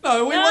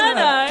 No, we want to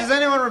know. No. Does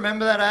anyone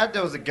remember that ad?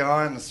 There was a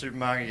guy in the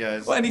supermarket who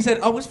goes... Well, and he said,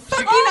 I was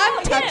fucking Oh,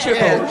 untouchable.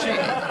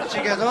 Yeah,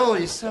 she goes, oh,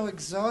 you're so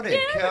exotic. Yeah,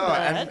 I remember Oh,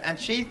 that. and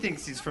she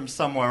thinks he's from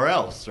somewhere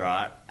else,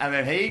 right? And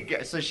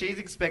then so she's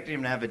expecting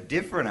him to have a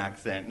different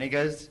accent. And he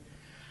goes,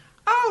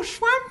 oh,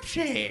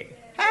 Swampsy,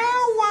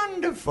 how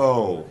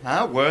wonderful.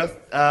 Worth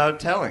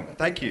telling.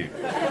 Thank you.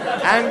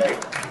 And,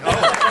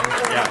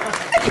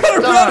 yeah. Got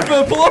it round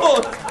of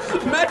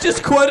applause. Matt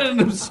just quoted an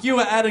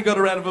obscure ad and got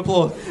a round of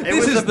applause. It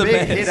This was is a the big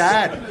best. hit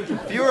ad.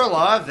 If you were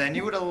alive then,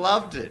 you would have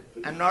loved it,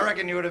 and I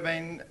reckon you would have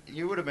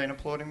been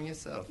applauding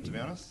yourself, to be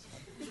honest.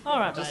 All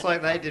right, Just mate.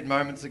 like they did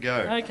moments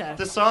ago. Okay.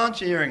 The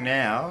silence you're hearing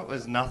now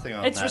was nothing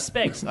on It's that.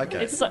 respect.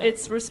 Okay.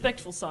 It's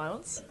respectful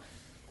silence.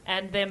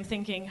 And them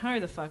thinking, hurry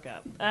the fuck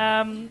up.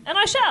 And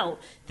I shall.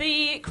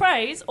 The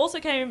craze also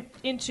came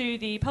into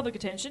the public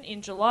attention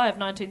in July of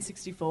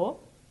 1964.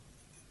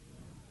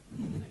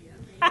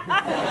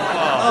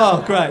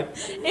 Oh, great.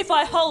 If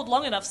I hold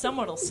long enough,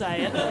 someone will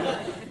say it.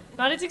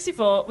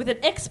 1964, with an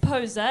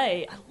expose,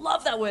 I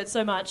love that word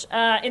so much,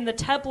 in the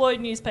tabloid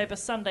newspaper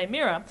Sunday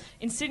Mirror,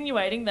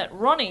 insinuating that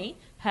Ronnie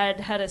had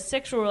had a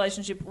sexual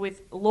relationship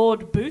with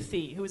Lord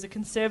Boothie, who was a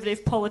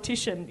conservative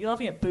politician. You're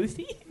laughing at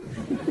Boothie?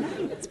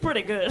 It's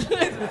pretty good.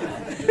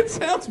 It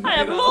sounds I made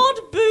am up. Lord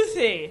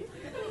Boothie.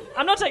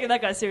 I'm not taking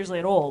that guy seriously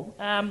at all.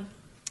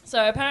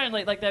 So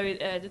apparently, like, they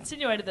had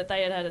insinuated that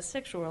they had had a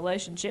sexual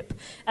relationship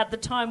at the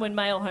time when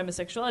male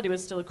homosexuality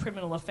was still a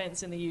criminal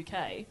offence in the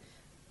UK.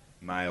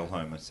 Male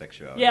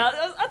homosexuality. Yeah,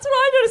 that's what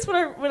I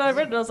noticed when I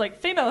read it. I was like,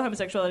 female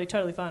homosexuality,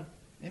 totally fine.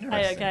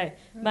 Interesting. Hey, okay.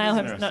 Male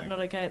That is not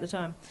interesting. okay at the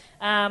time.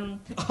 I'm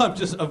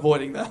just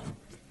avoiding that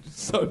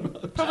so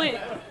much. Probably.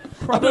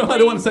 I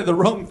don't want to say the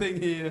wrong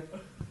thing here.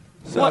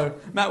 So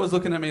What? Matt was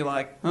looking at me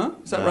like, huh?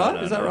 Is that No, right?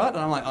 no, Is that no. right? And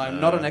I'm like,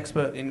 I'm not an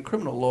expert in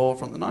criminal law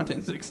from the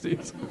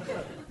 1960s. You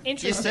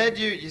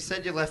Interesting.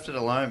 said you left it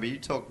alone, but you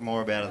talked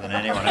more about it than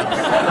anyone else.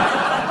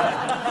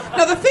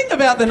 Now, the thing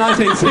about the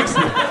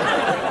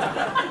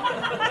 1960s...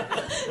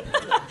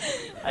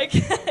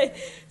 Okay.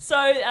 So,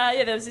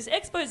 yeah, there was this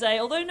expose.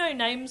 Although no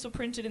names were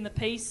printed in the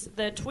piece,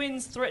 the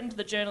twins threatened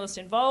the journalist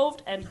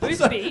involved, and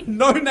Boothby...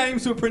 no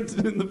names were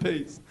printed in the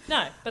piece.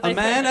 No, but they A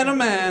man threatened and a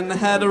man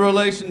had a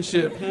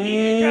relationship.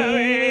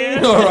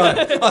 in. All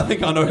right, I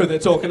think I know who they're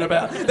talking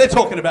about. They're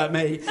talking about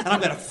me, and I'm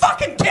going to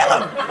fucking kill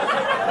him!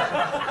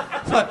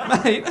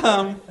 But, mate,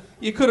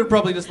 you could have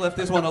probably just left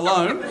this one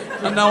alone,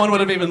 and no one would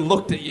have even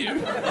looked at you.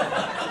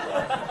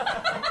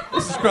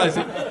 This is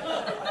crazy.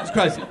 It's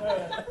crazy.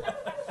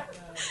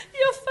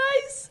 Your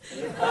face!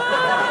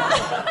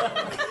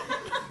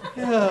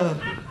 Yeah.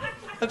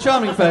 A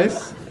charming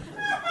face.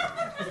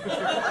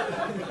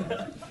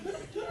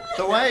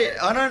 The way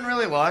I don't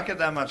really like it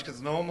that much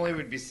because normally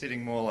we'd be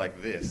sitting more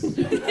like this.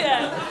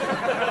 Yeah.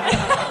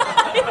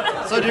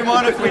 So do you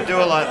mind if we do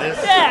it like this?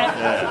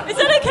 Yeah. Is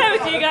that okay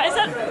with you guys?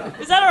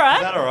 Is that all right?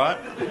 Is that all right?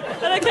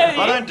 Is that okay with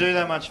you? I don't do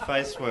that much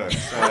face work,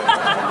 so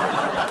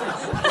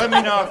let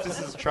me know if this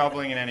is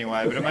troubling in any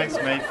way, but it makes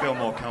me feel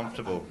more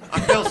comfortable. I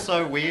feel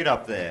so weird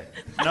up there.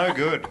 No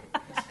good.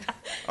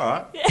 All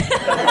right.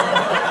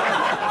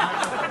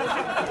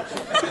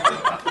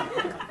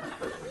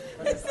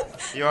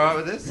 You all right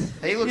with this?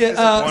 He looks Yeah,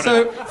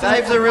 disappointed.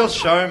 Dave's a real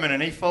showman,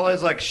 and he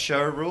follows like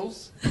show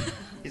rules.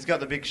 He's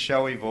got the big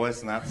showy voice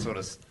and that sort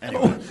of.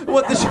 Anyway.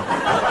 What the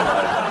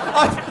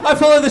I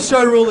follow the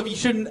show rule that you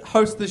shouldn't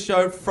host the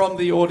show from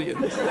the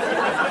audience.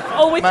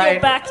 Or with your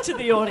Mate. back to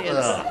the audience.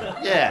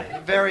 Yeah,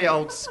 very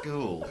old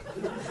school.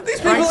 These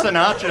Frank people...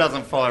 Sinatra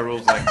doesn't follow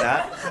rules like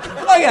that.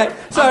 Okay, I'm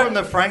so... from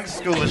the Frank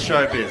School of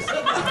Showbiz.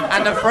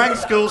 And the Frank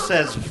School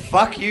says,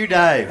 fuck you,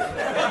 Dave.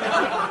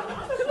 Now,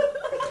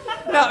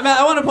 Matt,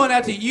 I want to point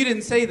out to you, you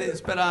didn't see this,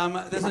 but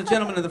there's a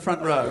gentleman in the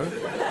front row.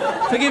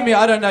 Forgive me,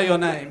 I don't know your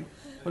name.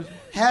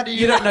 How do you...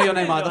 You don't know your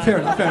name either. Fair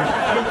enough, fair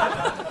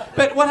enough.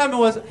 But what happened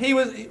was, he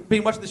was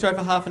been watching the show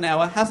for half an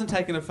hour, hasn't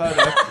taken a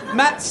photo.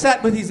 Matt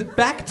sat with his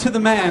back to the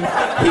man.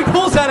 He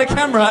pulls out a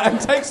camera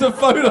and takes a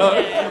photo.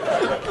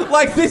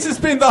 Like this has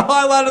been the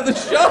highlight of the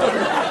show.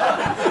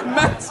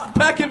 Matt's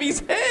back of his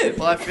head.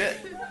 Well,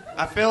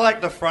 I feel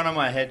like the front of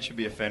my head should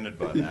be offended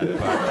by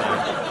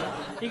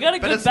that. You got a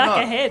But good it's back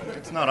not. ahead.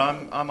 It's not.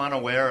 I'm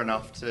unaware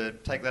enough to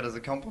take that as a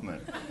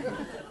compliment.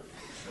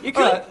 You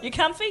good? Alright. You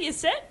comfy? You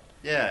set?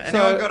 Yeah. So-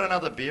 Anyone got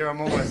another beer?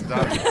 I'm almost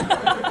done.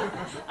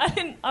 I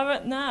don't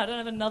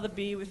have another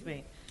beer with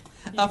me.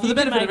 For the You can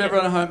benefit make of it.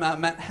 everyone at home,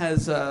 Matt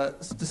has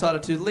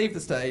decided to leave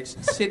the stage,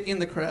 sit in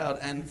the crowd,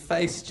 and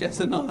face Jess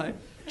and I.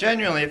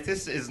 Genuinely, if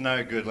this is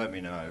no good, let me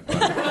know.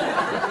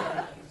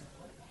 But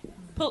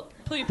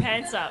Pull your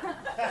pants up.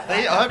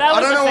 I was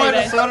don't a know why I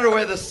photo. decided to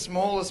wear the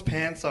smallest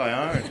pants I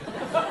own.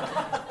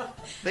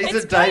 These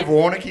It's are Dave great.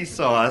 Warnicky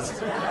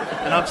sized,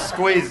 and I've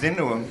squeezed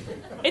into them.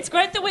 It's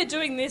great that we're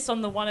doing this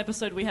on the one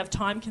episode we have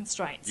time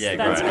constraints. Yeah,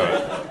 That's great.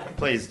 good.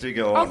 Please do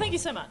go Oh, on. thank you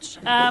so much.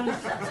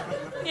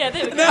 Yeah,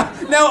 there we go.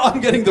 Now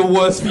I'm getting the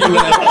worst view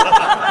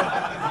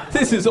ever.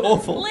 This is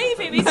awful. Leave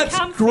him, he's Matt's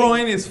comfy.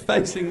 groin is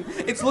facing...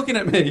 It's looking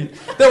at me.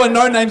 There were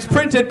no names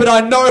printed, but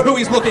I know who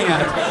he's looking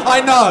at.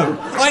 I know.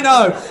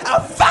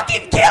 I'll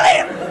fucking kill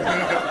him!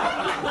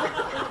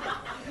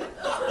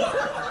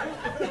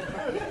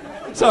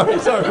 Sorry,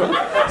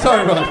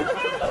 Ron.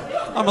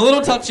 I'm a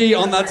little touchy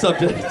on that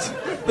subject.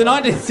 The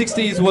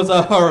 1960s was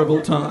a horrible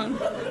time.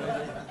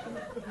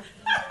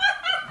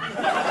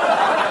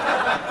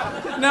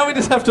 Now we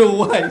just have to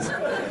wait.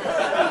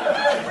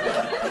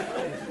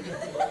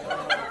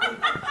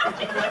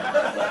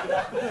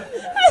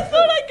 I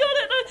thought I got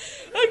it.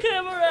 Okay,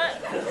 I'm alright.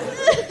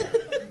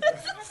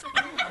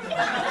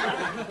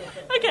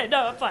 Okay,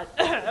 no, I'm fine.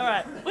 All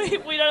right,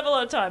 we don't have a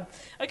lot of time.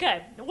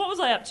 Okay, what was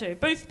I up to?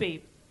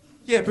 Boothby.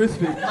 Yeah,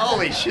 Boothby.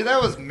 Holy shit,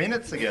 that was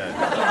minutes ago.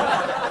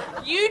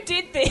 You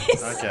did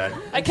this. Okay.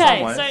 In Okay,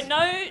 some ways. so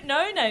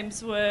no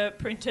names were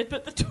printed,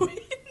 but the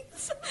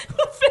twins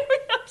were very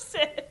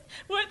upset,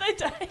 weren't they,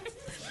 Dave?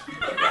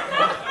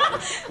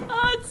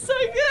 Oh, it's so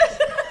good.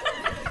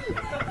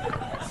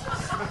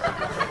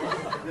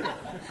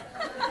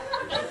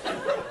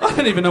 I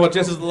don't even know what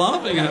Jess is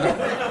laughing at.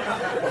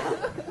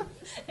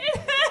 It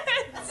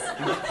hurts.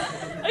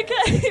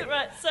 Okay,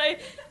 right. So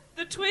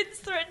the twins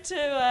threatened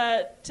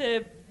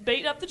to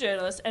beat up the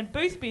journalist, and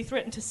Boothby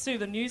threatened to sue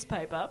the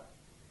newspaper.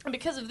 And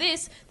because of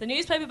this, the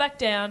newspaper backed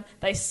down.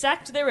 They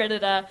sacked their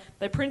editor.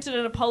 They printed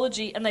an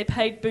apology, and they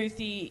paid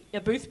Boothby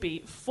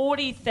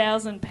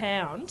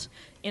 £40,000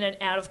 in an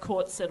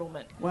out-of-court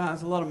settlement. Wow,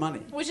 that's a lot of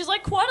money. Which is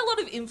like quite a lot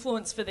of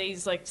influence for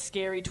these like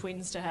scary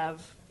twins to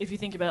have, if you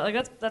think about it.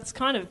 Like that's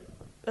kind of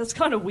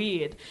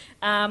weird.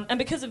 And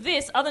because of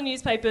this, other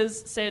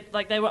newspapers said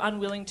like they were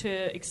unwilling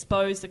to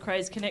expose the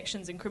Krays'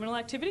 connections in criminal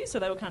activity, so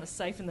they were kind of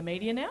safe in the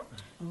media now.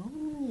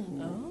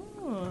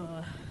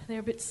 Oh, they're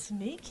a bit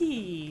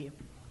sneaky.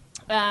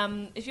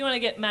 If you want to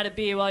get Matt a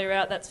beer while you're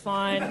out, that's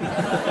fine.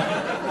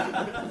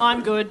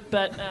 I'm good,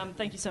 but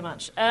thank you so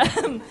much.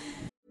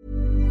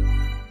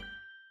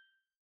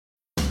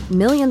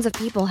 Millions of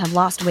people have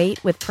lost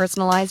weight with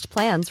personalized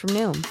plans from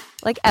Noom.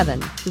 Like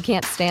Evan, who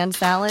can't stand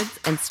salads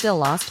and still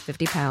lost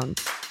 50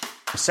 pounds.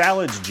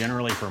 Salads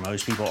generally for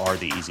most people are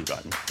the easy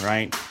button,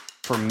 right?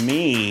 For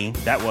me,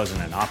 that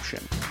wasn't an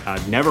option.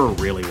 I never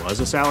really was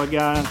a salad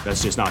guy.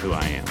 That's just not who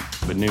I am.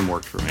 But Noom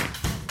worked for me.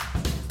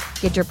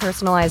 Get your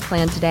personalized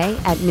plan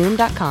today at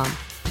Noom.com.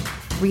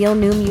 Real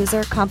Noom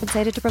user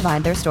compensated to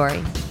provide their story.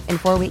 In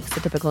 4 weeks,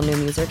 the typical Noom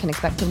user can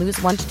expect to lose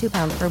 1 to 2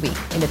 pounds per week.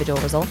 Individual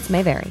results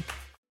may vary.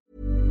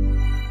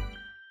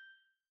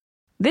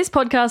 This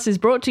podcast is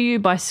brought to you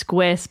by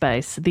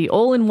Squarespace, the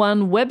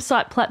all-in-one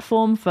website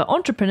platform for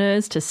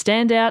entrepreneurs to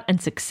stand out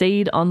and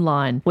succeed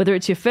online. Whether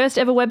it's your first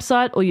ever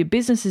website or your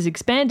business is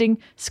expanding,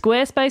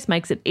 Squarespace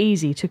makes it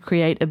easy to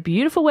create a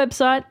beautiful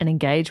website and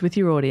engage with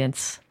your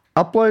audience.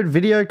 Upload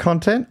video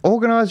content,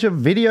 organize your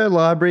video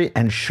library,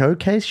 and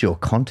showcase your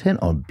content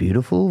on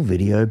beautiful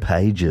video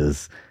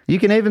pages. You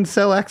can even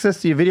sell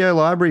access to your video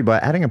library by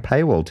adding a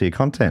paywall to your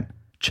content.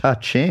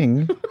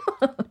 Cha-ching.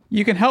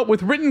 You can help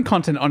with written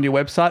content on your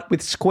website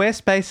with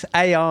Squarespace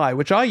AI,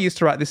 which I use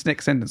to write this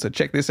next sentence, so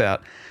check this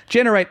out.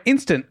 Generate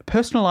instant,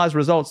 personalized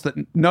results that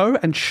know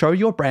and show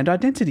your brand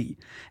identity.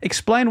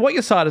 Explain what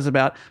your site is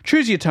about,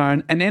 choose your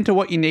tone, and enter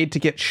what you need to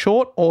get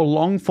short or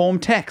long-form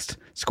text.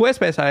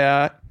 Squarespace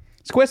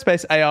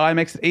AI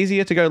makes it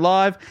easier to go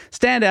live,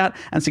 stand out,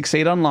 and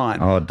succeed online.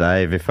 Oh,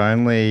 Dave, if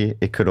only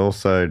it could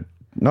also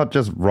not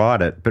just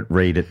write it, but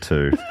read it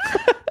too.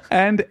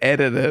 And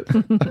edit it.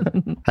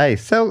 Hey,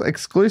 sell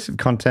exclusive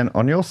content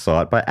on your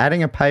site by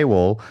adding a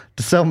paywall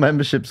to sell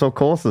memberships or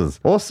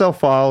courses. Or sell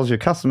files your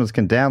customers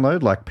can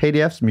download like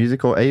PDFs,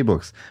 music, or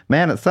ebooks.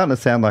 Man, it's starting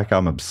to sound like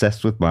I'm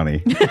obsessed with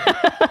money.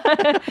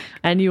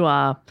 And you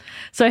are.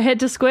 So head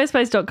to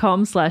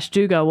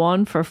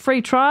squarespace.com/dogoon for a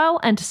free trial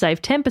and to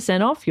save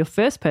 10% off your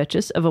first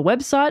purchase of a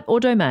website or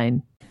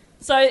domain.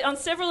 So on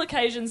several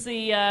occasions,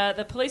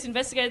 the police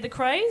investigated the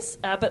Krays,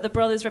 but the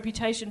brothers'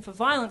 reputation for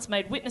violence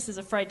made witnesses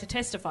afraid to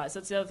testify. So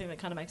that's the other thing that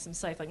kind of makes them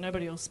safe. Like,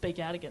 nobody will speak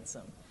out against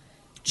them.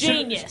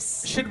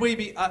 Genius. Should we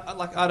be,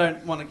 I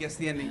don't want to guess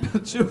the ending,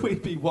 but should we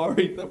be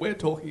worried that we're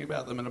talking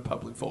about them in a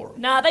public forum?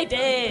 Nah, they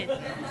did.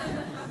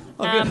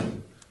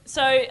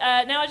 So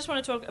now I just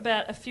want to talk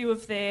about a few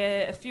of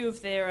their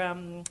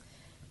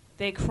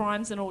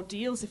crimes and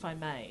ordeals, if I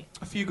may.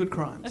 A few good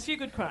crimes. A few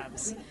good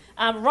crimes.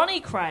 Ronnie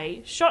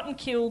Kray shot and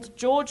killed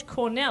George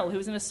Cornell, who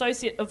was an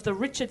associate of the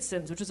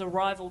Richardsons, which is a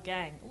rival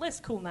gang. Less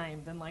cool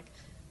name than, like,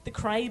 the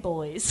Kray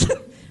Boys.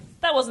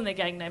 That wasn't their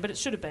gang name, but it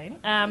should have been.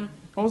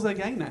 What was their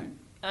gang name?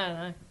 I don't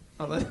know.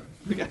 Oh,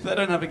 they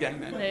don't have a gang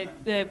name.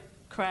 They're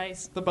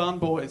Krays. The Barn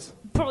Boys.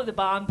 Probably the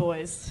Barn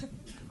Boys.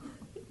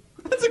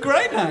 That's a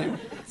great name.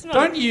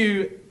 Don't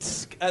you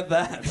at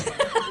that.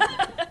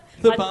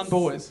 The Barn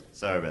Boys.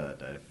 Sorry about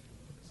that, Dave.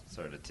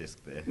 Sorry to tisk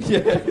there.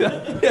 Yeah,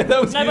 that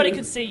was Nobody you.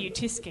 could see you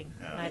tisking.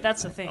 No,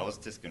 that's the thing. I was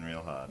tisking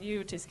real hard. You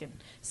were tisking.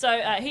 So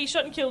he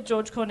shot and killed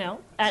George Cornell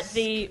at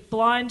the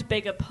Blind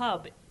Beggar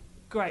Pub.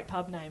 Great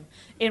pub name.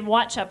 In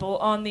Whitechapel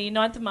on the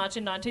 9th of March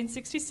in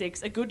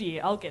 1966. A good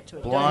year. I'll get to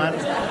it.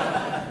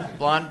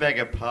 Blind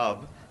Beggar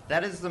Pub.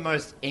 That is the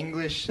most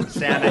English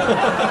sounding...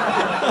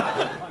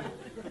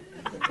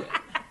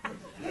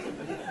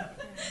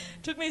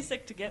 Took me a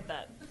sec to get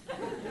that.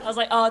 I was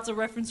like, oh, it's a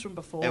reference from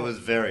before. It was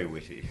very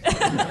witty.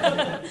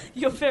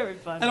 You're very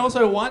funny. And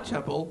also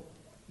Whitechapel.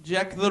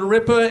 Jack the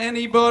Ripper,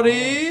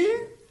 anybody?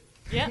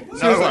 Yeah.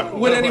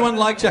 Would anyone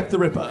like Jack the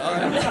Ripper?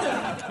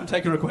 I'm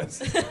taking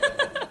requests.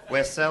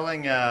 We're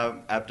selling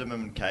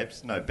abdomen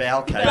capes. No,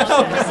 bowel capes.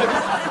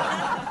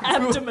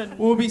 Abdomen.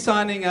 We'll be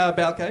signing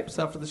bowel capes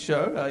after the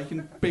show. You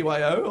can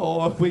BYO,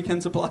 or we can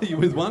supply you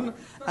with one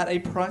at a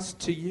price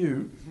to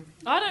you.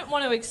 I don't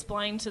want to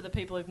explain to the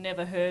people who've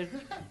never heard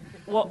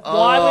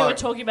why we were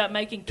talking about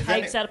making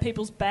cakes out of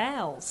people's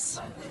bowels.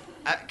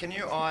 Can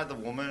you eye the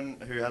woman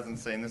who hasn't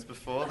seen this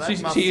before?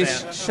 That She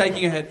is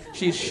shaking her head.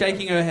 She is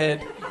shaking her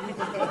head.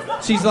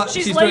 She's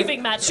leaving,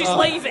 doing, Matt. She's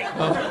leaving.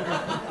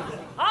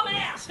 I'm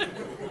out.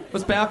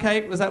 Was bowel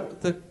cake? Was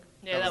that the?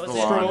 Yeah, that was the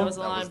it. line. That was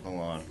the line. That was the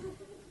line.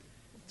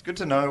 It's good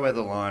to know where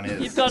the line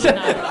is. You've got to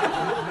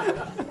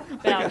know.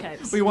 Bowel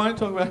capes. We won't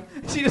talk about.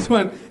 She just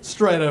went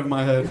straight over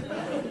my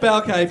head.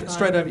 Bowel cape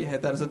straight over your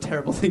head. That is a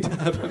terrible thing to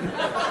happen.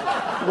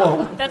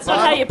 Whoa. That's not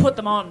how you put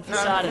them on, for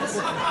starters.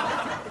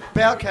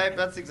 Bowel cape,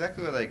 that's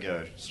exactly where they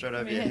go. Straight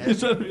over your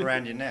head,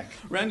 around your neck.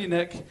 Around your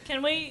neck.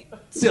 Can we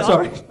stop? Yeah,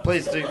 sorry.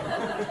 Please do.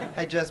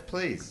 Hey, Jess,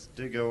 please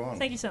do go on.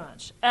 Thank you so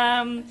much.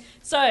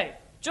 So,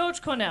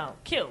 George Cornell,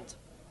 killed.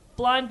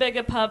 Blind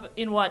Beggar Pub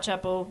in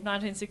Whitechapel,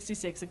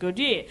 1966, a good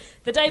year.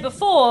 The day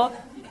before,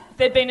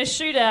 there'd been a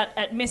shootout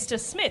at Mr.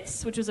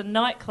 Smith's, which was a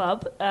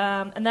nightclub,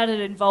 and that had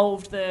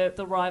involved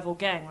the rival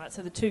gang, right?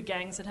 So the two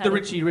gangs had had... The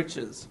Richie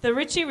Riches. The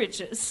Richie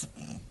Riches.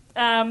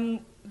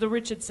 The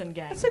Richardson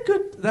gang.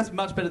 That's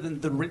much better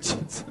than the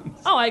Richardsons.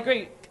 Oh, I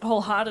agree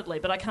wholeheartedly,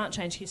 but I can't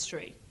change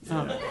history.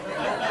 Listen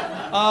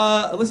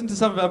to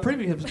some of our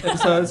previous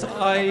episodes.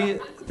 I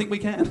think we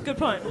can. Good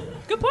point.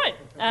 Good point.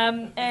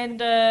 At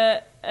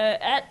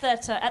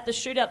the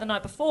shootout the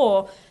night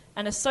before,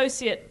 an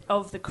associate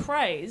of the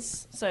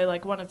Krays, so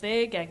like one of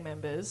their gang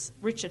members,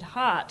 Richard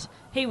Hart,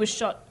 he was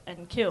shot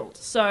and killed.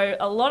 So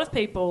a lot of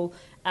people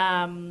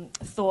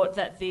thought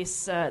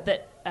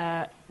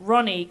that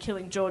Ronnie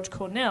killing George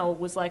Cornell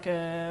was like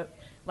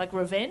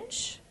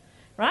revenge,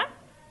 right?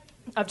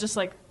 I've just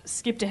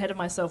skipped ahead of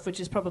myself, which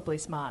is probably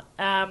smart.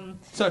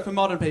 So for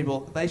modern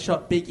people, they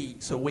shot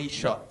Biggie, so we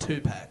shot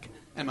Tupac.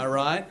 Am I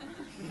right?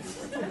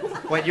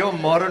 Wait, your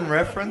modern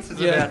reference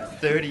is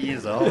about 30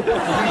 years old. Is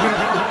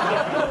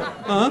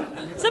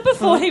that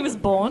before he was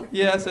born?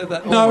 Yeah, I said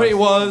that. No, it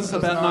was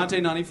about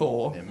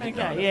 1994.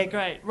 Okay, yeah,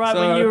 great. Right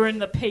when you were in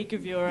the peak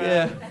of your...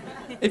 Yeah.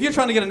 If you're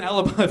trying to get an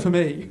alibi for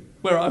me,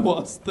 where I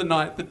was the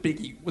night that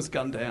Biggie was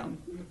gunned down.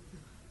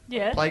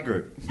 Yeah.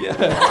 Playgroup.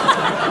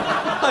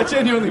 Yeah. I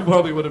genuinely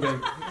probably would have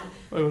been.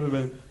 I would have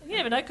been. You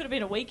never know, it could have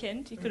been a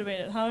weekend. You could have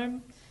been at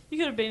home. You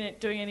could have been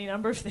doing any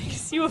number of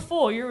things. You were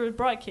 4, you were a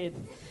bright kid.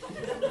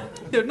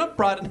 You're not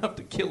bright enough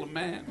to kill a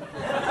man.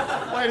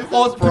 Wait, is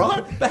that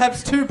bright?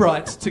 Perhaps too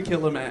bright to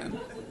kill a man.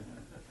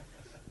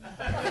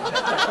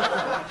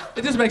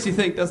 It just makes you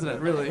think, doesn't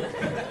it? Really.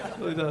 It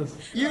really does.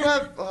 You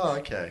have... Oh,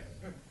 okay.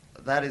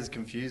 That is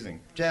confusing.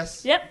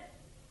 Jess? Yep.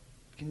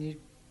 Can you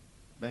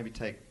maybe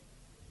take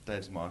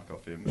Dave's mic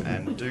off him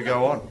and do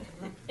go on?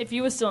 If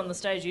you were still on the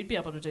stage, you'd be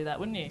able to do that,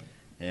 wouldn't you?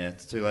 Yeah,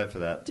 it's too late for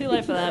that. Too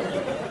late for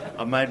that.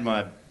 I've made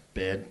my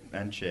bed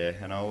and chair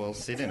and I will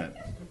sit in it.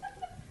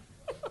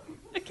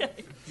 Okay.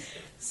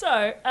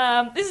 So,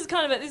 this is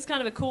kind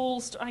of a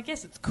cool... I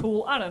guess it's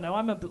cool. I don't know.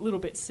 I'm a little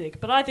bit sick,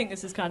 but I think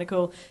this is kind of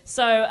cool.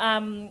 So,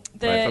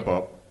 Wait for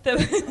Bob.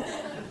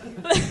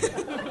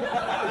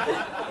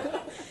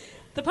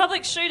 The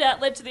public shootout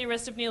led to the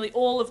arrest of nearly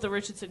all of the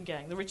Richardson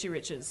gang, the Richie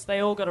Riches.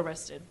 They all got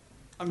arrested.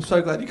 I'm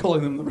so glad you're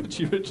calling them the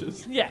Richie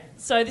Riches. Yeah.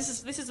 So this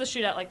is the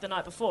shootout like the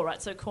night before,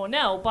 right? So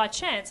Cornell, by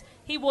chance,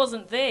 he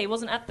wasn't there. He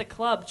wasn't at the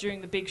club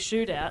during the big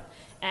shootout,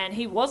 and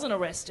he wasn't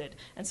arrested.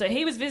 And so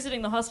he was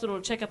visiting the hospital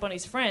to check up on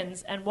his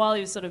friends, and while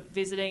he was sort of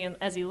visiting, and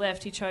as he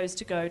left, he chose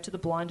to go to the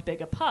Blind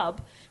Beggar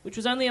pub, which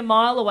was only a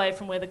mile away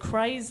from where the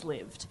Krays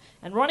lived.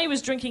 And Ronnie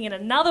was drinking in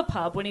another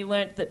pub when he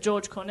learnt that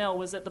George Cornell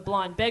was at the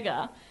Blind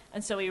Beggar,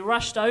 and so he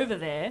rushed over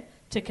there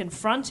to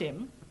confront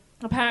him.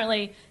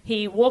 Apparently,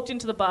 he walked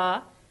into the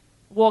bar,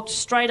 walked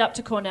straight up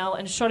to Cornell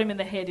and shot him in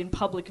the head in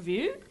public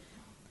view.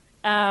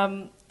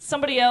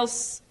 Somebody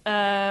else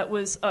who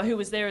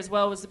was there as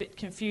well was a bit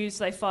confused.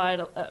 They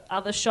fired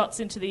other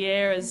shots into the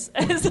air as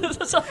Look,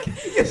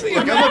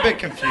 I'm a bit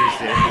confused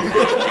here.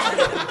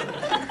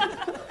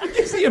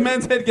 You see a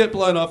man's head get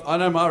blown off. I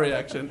know my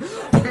reaction.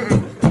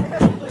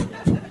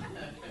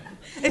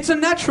 It's a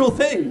natural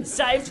thing.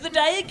 Saved the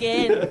day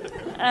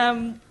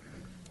again.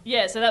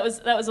 Yeah, so that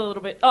was a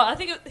little bit... Oh, I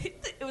think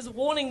it was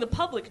warning the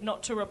public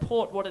not to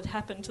report what had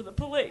happened to the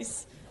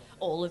police.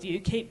 All of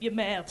you, keep your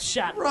mouth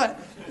shut. Right.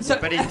 So,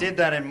 But he did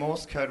that in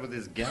Morse code with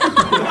his gun.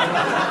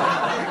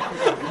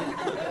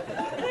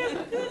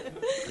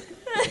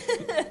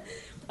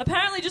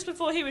 Apparently, just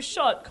before he was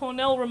shot,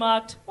 Cornell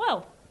remarked,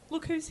 "Well,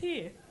 look who's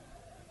here."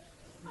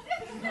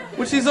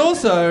 which is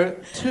also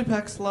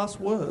Tupac's last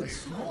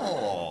words.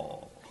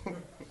 Oh.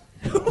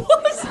 What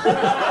was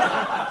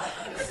that?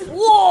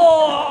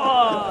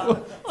 Whoa!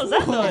 What was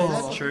that Is noise?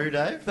 that true,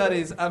 Dave? That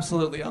is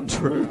absolutely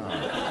untrue.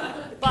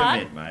 But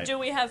Commit, mate. do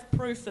we have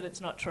proof that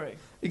it's not true?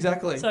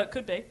 Exactly. So it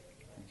could be.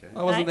 Okay.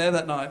 I wasn't there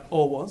that night,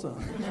 or was I?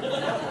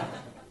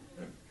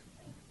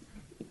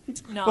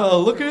 No.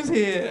 Well, look who's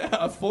here.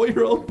 A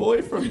 4-year-old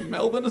boy from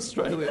Melbourne,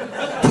 Australia.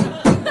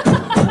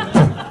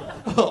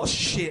 Oh,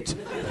 shit.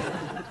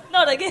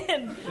 Not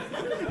again.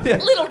 Yeah.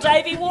 Little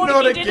Davey warned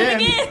Not him he did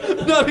again. it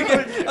again. Not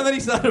again. And then he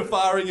started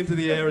firing into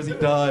the air as he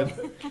died.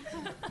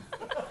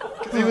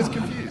 Because he was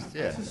confused,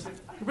 yeah.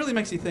 He really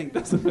makes you think,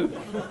 doesn't it?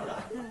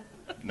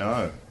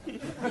 No.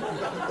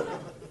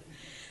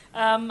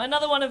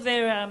 Another one of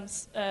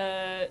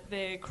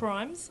their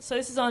crimes. So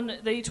this is on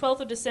the 12th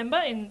of December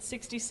in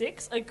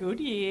 1966, a good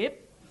year.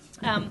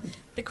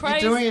 The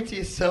craze. You're doing it to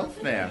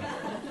yourself now.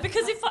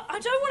 Because if I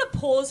don't want to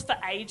pause for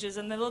ages,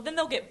 and then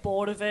they'll get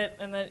bored of it.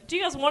 And then, do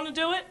you guys want to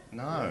do it?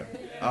 No.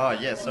 Oh,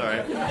 yeah, sorry.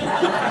 I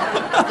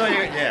thought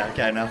yeah,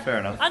 okay, no, fair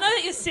enough. I know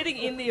that you're sitting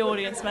in the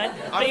audience, mate,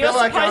 but I you're feel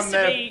like supposed I'm to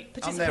their- be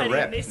I'm their participating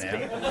rep in this now.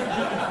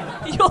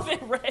 bit. You're their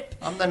rep.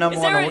 I'm the number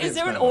Is one there, audience is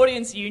there an member.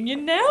 audience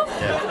union now?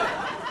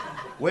 Yeah.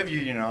 We've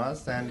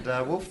unionised and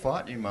we'll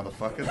fight you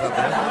motherfuckers up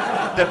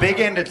there. The big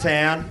end of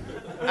town.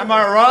 Am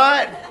I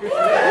right?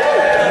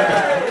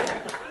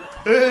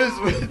 Who's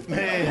with me?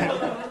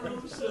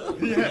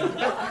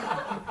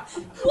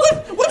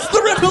 What's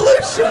the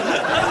revolution?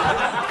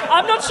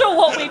 I'm not sure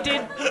what we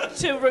did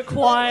to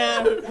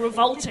require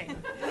revolting.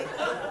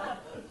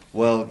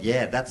 Well,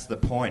 yeah, that's the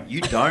point.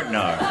 You don't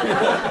know.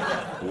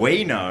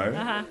 We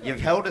know. You've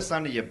held us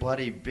under your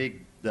bloody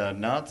big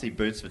Nazi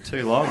boots for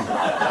too long.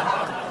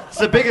 It's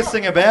the biggest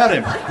thing about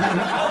him.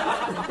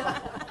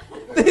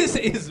 This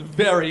is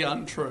very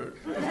untrue.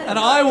 And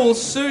I will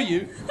sue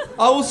you.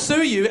 I will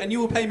sue you and you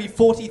will pay me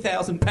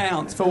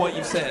 £40,000 for what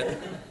you've said.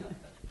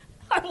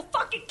 I will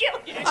fucking kill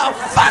you. I'll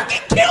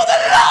fucking kill the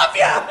lot of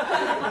you!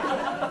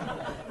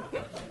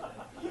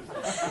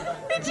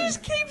 It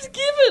just keeps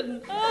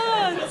giving.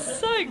 Oh, it's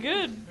so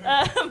good.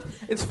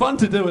 It's fun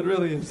to do, it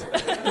really is.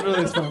 It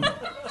really is fun.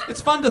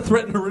 It's fun to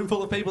threaten a room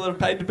full of people that are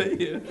paid to be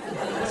here.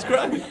 It's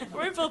great. A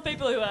room full of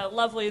people who are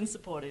lovely and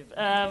supportive.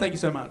 Thank you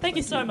so much. Thank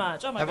you so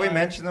much. Oh my Have God. we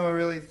mentioned that we're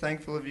really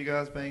thankful of you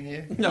guys being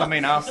here? No. I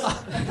mean us.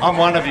 I'm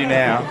one of you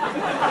now.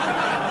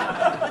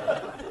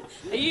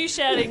 Are you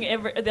shouting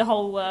the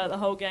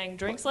whole gang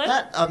drinks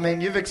later? I mean,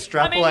 you've I mean,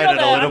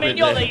 extrapolated a little bit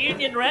you're there. the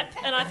union rep,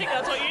 and I think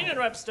that's what union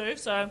reps do,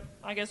 so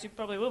I guess you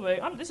probably will be.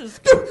 This is...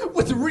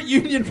 With the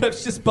reunion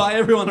reps, just buy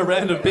everyone a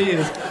round of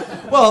beers.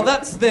 Well,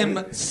 that's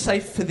them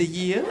safe for the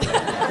year.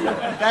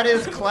 That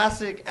is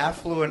classic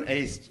affluent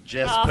East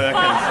Jess Perkins,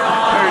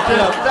 who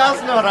just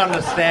does not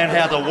understand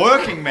how the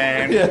working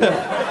man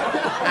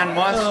and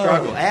my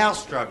struggle, our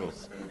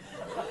struggles.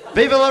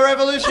 Viva la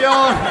revolution!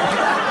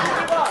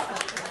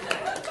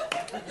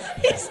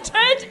 He's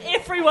turned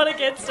everyone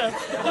against us,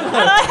 and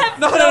I have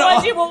no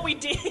idea what we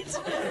did.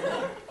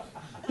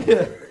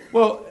 Yeah.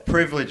 Well,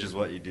 Privilege is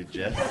what you did,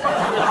 Jess.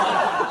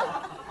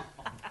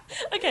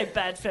 Okay,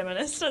 bad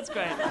feminist. That's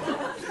great.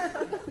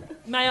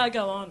 May I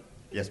go on?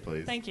 Yes,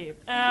 please. Thank you.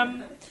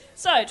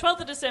 So,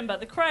 12th of December,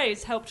 the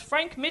Craze helped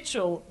Frank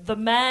Mitchell, the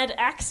Mad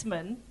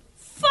Axeman.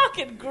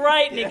 Fucking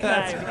great nickname.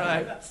 that's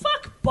great.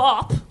 Fuck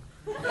Bop.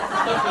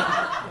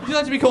 Would you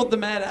like to be called the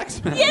Mad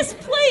Axeman? Yes,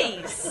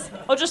 please.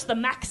 Or just the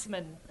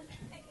Maxman.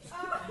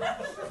 I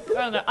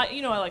don't know.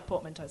 I like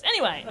portmanteaus.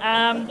 Anyway,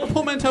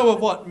 Portmanteau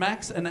of what?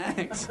 Max and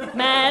Axe?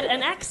 Mad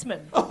and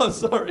Axeman. Oh,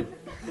 sorry.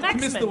 I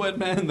missed Maxman. the word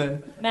man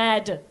there.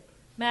 Mad.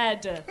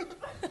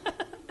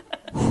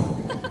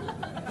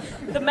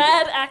 The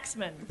Mad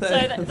Axeman.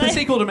 The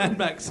sequel to Mad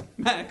Max.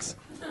 Max.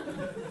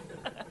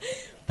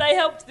 They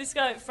helped this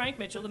guy, Frank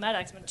Mitchell, the Mad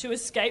Axeman, to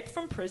escape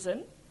from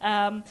prison.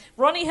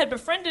 Ronnie had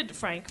befriended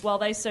Frank while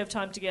they served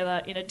time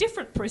together in a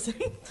different prison,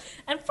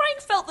 and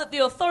Frank felt that the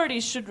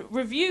authorities should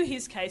review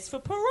his case for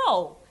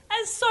parole,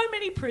 as so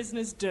many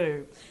prisoners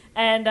do.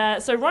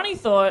 And so Ronnie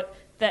thought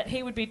that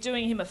he would be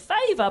doing him a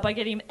favour by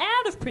getting him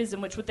out of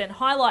prison, which would then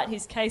highlight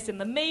his case in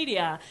the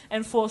media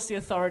and force the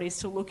authorities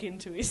to look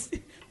into his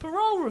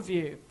parole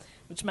review,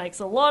 which makes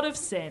a lot of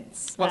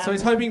sense. What, so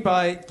he's hoping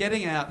by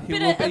getting out he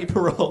will be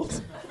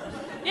paroled.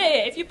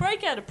 Yeah, if you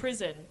break out of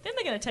prison, then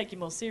they're going to take you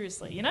more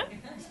seriously, you know?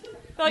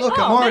 They're like, Look,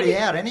 "Oh, I'm already maybe-"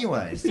 out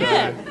anyway, so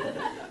Yeah.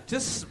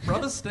 Just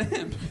rubber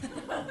stamp.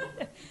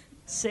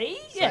 See?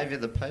 Yeah. save you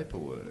the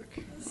paperwork.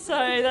 So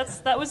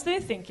that was their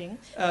thinking.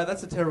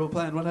 That's a terrible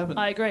plan. What happened?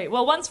 I agree.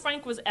 Well, once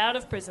Frank was out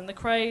of prison, the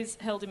Craze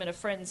held him in a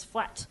friend's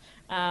flat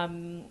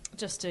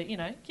just to,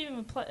 give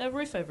him a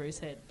roof over his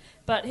head.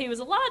 But he was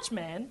a large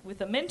man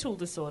with a mental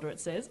disorder, it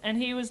says, and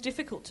he was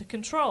difficult to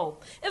control.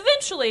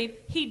 Eventually,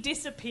 he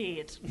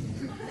disappeared.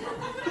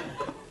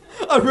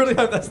 I really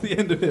hope that's the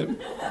end of him.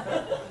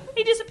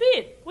 He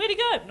disappeared. Where'd he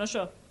go? Not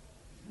sure.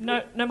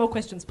 No more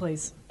questions,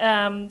 please.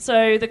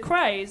 So the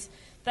Craze,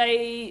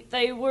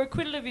 they were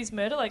acquitted of his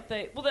murder. I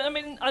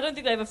don't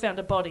think they ever found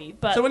a body.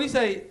 But So when you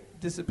say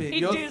disappeared, He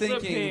you're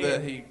disappeared. thinking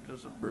that he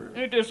disappeared.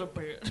 he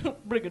disappeared,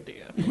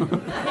 Brigadier.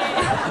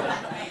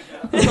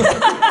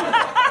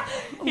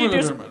 He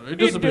disappeared.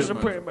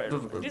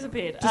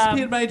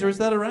 Disappeared Major, is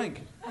that a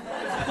rank?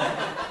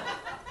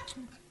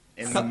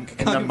 In Can't the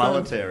confirm.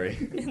 military.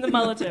 In the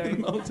military.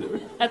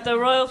 Military. At the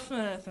Royal...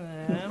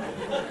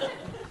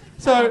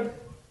 So,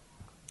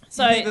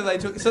 So... you think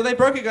that they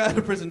broke a guy out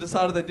of prison,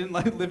 decided they didn't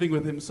like living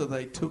with him, so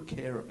they took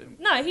care of him.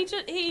 No, he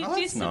Oh,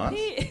 that's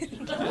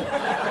disappeared.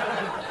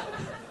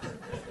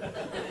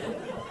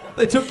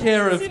 They took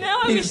care of See,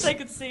 now I wish his... they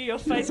could see your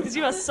face because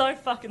you are so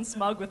fucking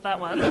smug with that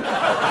one.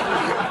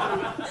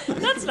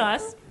 That's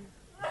nice.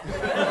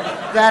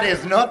 That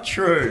is not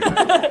true.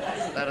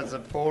 That is a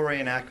poor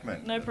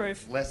reenactment. No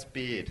proof. Less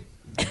beard.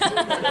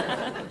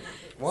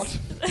 What?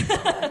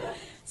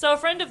 So a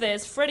friend of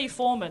theirs, Freddie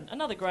Foreman,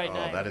 another great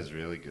name. Oh, that is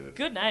really good.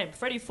 Good name,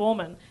 Freddie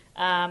Foreman.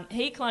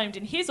 He claimed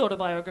in his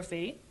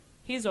autobiography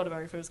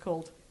was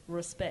called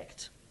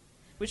Respect,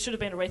 which should have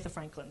been Aretha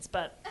Franklin's,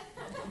 but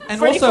And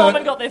Freddie also,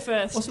 Foreman got there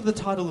first. also the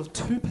title of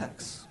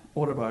Tupac's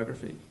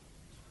autobiography.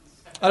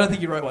 I don't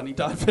think he wrote one. He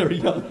died very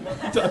young.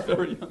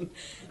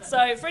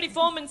 So Freddie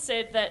Foreman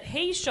said that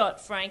he shot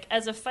Frank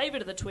as a favour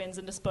to the twins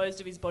and disposed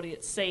of his body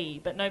at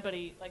sea, but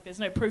there's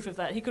no proof of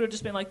that. He could have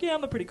just been like, yeah,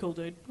 I'm a pretty cool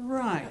dude.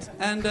 Right.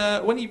 And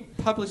when he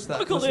published that,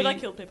 I'm a cool dude, I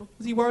killed people.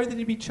 Was he worried that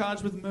he'd be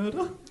charged with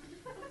murder?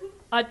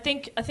 I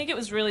think it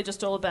was really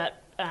just all about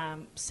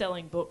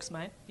selling books,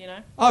 mate, you know?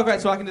 Oh,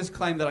 great. So I can just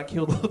claim that I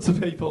killed lots of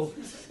people.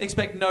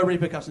 Expect no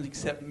repercussions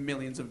except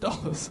millions of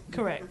dollars.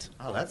 Correct.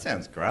 Oh, that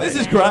sounds great. This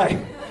is great.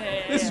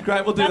 Yeah, This is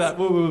great. We'll do that.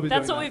 We'll be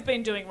That's doing what that. we've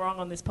been doing wrong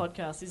on this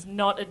podcast, is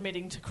not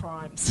admitting to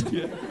crimes.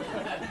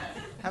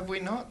 Have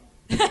we not?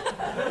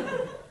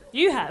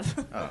 You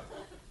have. Oh.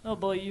 Oh,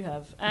 boy, you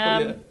have.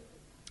 Yeah.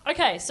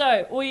 Okay, so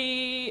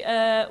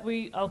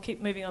I'll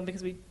keep moving on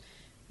because we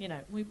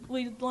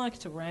like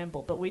to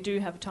ramble, but we do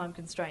have time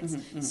constraints.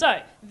 So,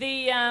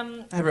 the...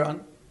 Hey,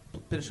 everyone.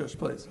 Bit of shush,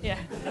 please. Yeah,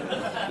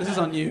 This is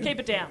on you. keep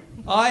it down.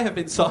 I have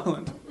been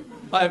silent.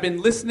 I have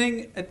been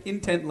listening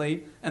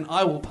intently, and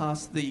I will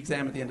pass the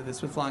exam at the end of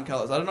this with flying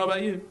colours. I don't know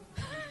about you.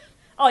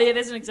 Oh, yeah,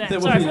 there's an exam. There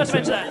will Sorry, I be forgot to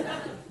an mention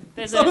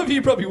that. Some of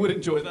you probably would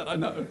enjoy that, I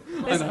know.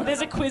 There's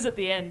a quiz at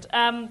the end.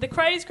 The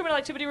crazed criminal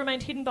activity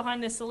remained hidden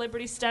behind their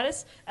celebrity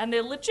status and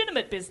their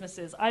legitimate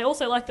businesses. I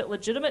also like that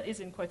legitimate is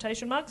in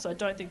quotation marks, so I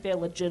don't think they're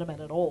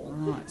legitimate at all.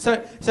 Right. So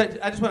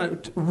I just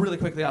want to really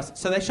quickly ask.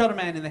 So they shot a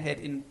man in the head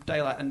in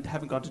daylight and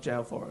haven't gone to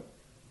jail for it.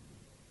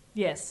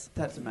 Yes.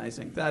 That's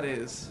amazing. That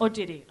is. Or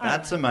did he? I don't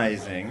That's know.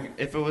 amazing.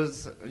 If it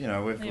was, if Here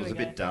it was we a go.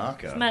 bit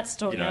darker. If Matt's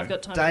talking, I've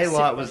got time to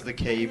Daylight sit was the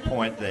key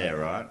point there,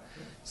 right?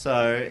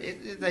 So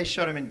they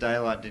shot him in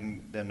daylight,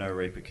 there are no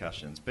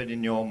repercussions. But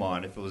in your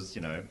mind, if it was,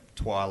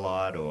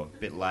 twilight or a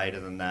bit later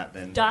than that,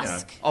 then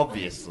Dusk.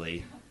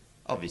 Obviously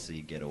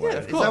you get away. Yeah, with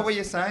of it. Is course. that what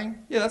you're saying?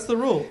 Yeah, that's the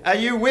rule. Are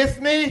you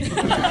with me?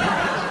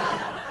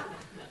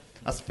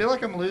 I feel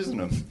like I'm losing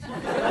them.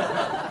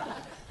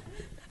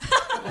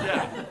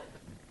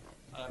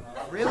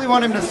 I really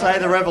want him to say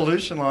the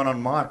revolution line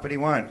on mic, but he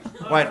won't.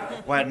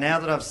 Wait, now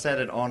that I've said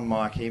it on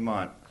mic, he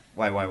might.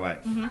 Wait.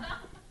 Mm-hmm.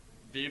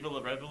 Viva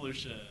la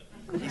revolution.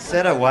 He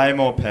said it way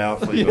more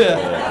powerfully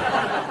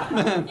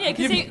Yeah,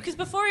 because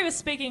before he was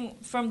speaking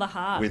from the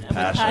heart With and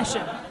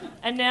passion. with passion,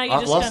 and now you're I've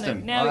just lost kind of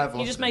him. now I've you're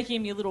lost just him. making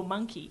him your little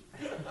monkey.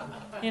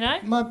 You know?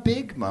 before. My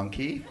big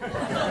monkey.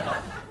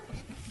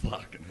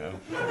 Fucking hell.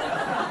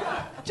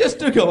 Just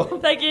do go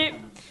on. Thank you.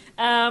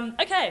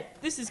 Okay,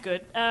 this is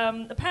good.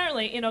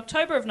 Apparently, in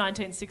October of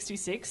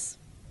 1966.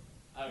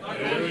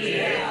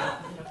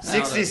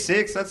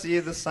 66, that's the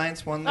year the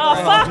Saints won the Oh,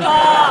 game. fuck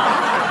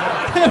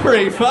off!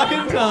 Every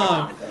fucking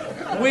time.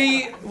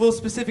 We will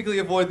specifically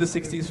avoid the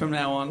 60s from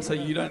now on, so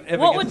you don't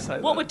ever get to say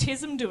that. What were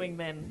TISM doing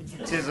then?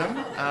 Tism,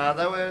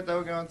 they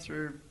were going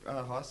through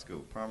high school,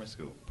 primary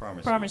school.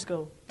 Primary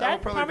school. They were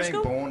Dad, probably primary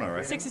being school? born, I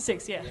reckon.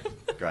 66, yeah.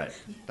 Great,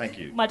 thank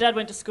you. My dad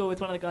went to school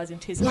with one of the guys in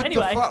TISM. What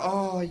Anyway, the fuck?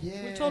 Oh,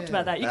 yeah. we talked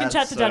about that. You can That's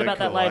chat to Dad so about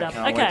that cool. later.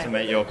 I can't Okay. wait to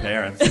meet your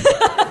parents.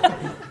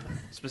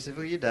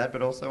 Specifically your dad,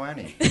 but also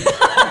Annie.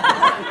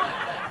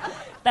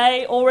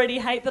 They already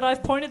hate that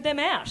I've pointed them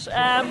out.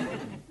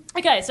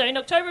 Okay, so in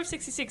October of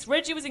 66,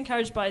 Reggie was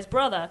encouraged by his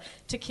brother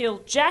to kill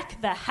Jack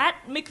the Hat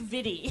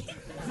McVitie.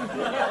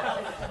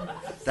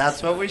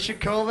 That's what we should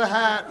call the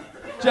hat.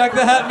 Jack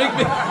the Hat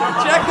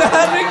McVitie. Jack the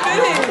Hat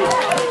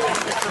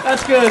McVitie.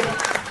 That's good.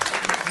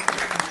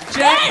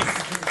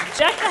 Yes!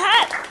 Jack the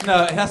Hat!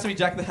 No, it has to be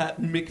Jack the Hat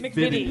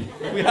McVitie.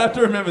 McVitie. We have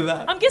to remember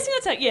that. I'm guessing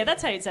that's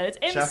how you'd say it.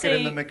 It's MC... Chuck it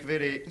in the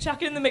McVitie.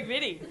 Chuck it in the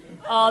McVitie.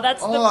 Oh,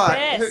 that's the Oh,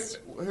 best.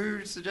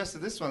 who suggested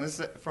this one? This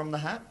is from the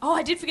hat? Oh,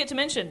 I did forget to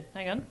mention.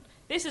 Hang on.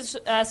 This is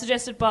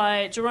suggested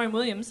by Jerome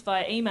Williams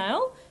via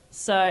email.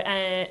 So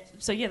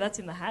yeah, that's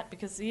in the hat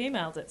because he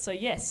emailed it. So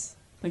yes.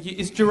 Thank you.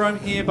 Is Jerome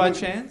here by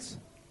chance?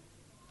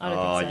 I don't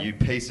Oh, think so. you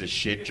piece of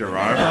shit,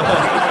 Jerome.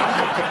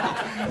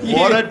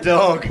 What a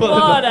dog.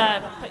 What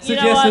a... You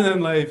know Suggest and what?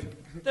 then leave.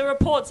 The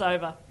report's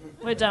over.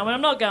 We're done.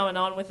 I'm not going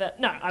on with it.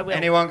 No, I will.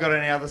 Anyone got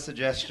any other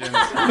suggestions? No,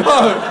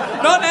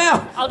 not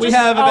now. I'll We just-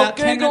 have I'll about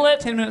 10, Google it.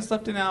 10 minutes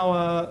left in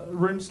our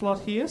room slot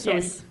here, so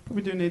Yes. we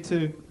probably do need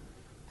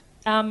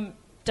to...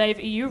 Dave,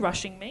 are you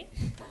rushing me?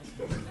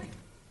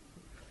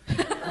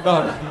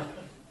 Oh.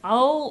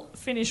 I'll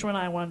finish when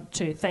I want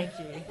to. Thank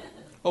you.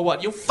 Or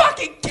what? You'll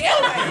fucking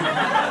kill me!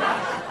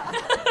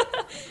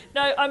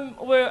 No,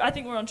 I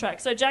think we're on track.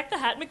 So Jack the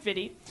Hat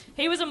McVitie,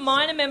 he was a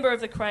minor member of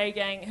the Cray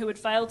gang who had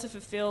failed to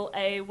fulfil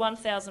a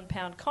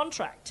 £1,000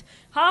 contract,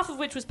 half of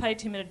which was paid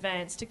to him in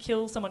advance to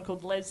kill someone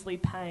called Leslie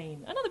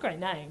Payne. Another great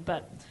name,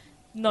 but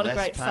not a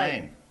great fate.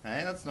 Payne.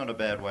 Hey, that's not a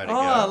bad way to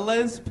Oh, go.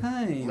 Les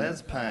Payne.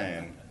 Les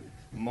Payne.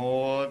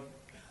 More,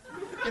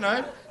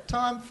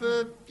 time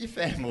for your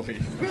family.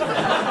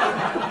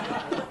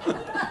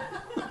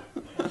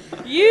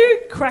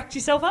 You cracked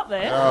yourself up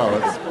there.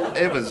 Oh,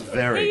 it was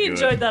very He good.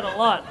 enjoyed that a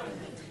lot.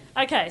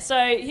 Okay, so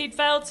he'd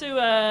failed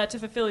to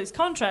fulfill his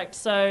contract,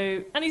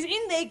 and he's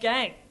in their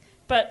gang,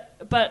 but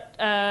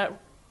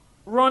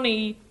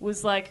Ronnie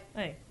was like,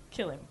 "Hey,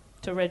 kill him,"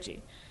 to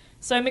Reggie.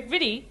 So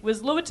McVitie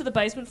was lured to the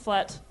basement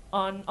flat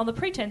on the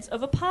pretense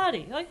of a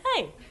party. Like,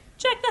 "Hey,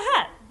 Jack the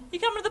Hat, you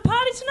coming to the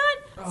party tonight?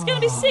 It's going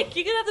to be sick.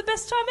 You're going to have the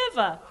best time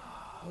ever."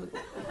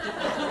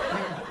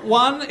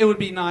 One, it would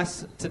be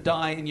nice to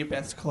die in your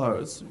best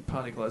clothes,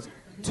 party clothes.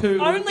 Two,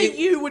 Only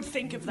you would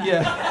think of that.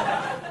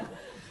 Yeah.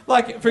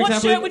 Like, for What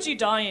example... shirt would you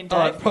die in,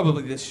 Dave?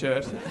 Probably this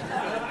shirt.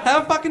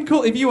 How fucking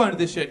cool. If you owned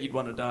this shirt, you'd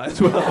want to die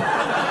as well.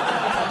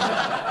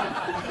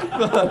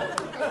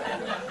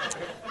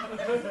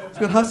 It's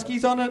got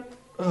huskies on it.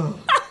 Oh.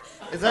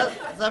 Is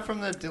that from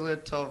the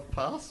Dilatov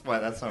Pass?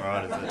 Wait, that's not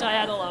right, is it?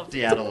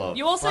 Diatlov.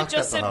 You also Fuck,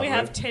 just that's a said we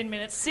hard have 10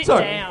 minutes. Sit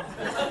Sorry. down.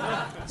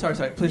 Sorry,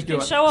 please go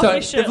can on. show off so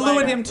your shirt they've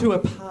lured later. him to a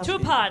party. To a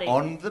party.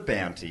 On the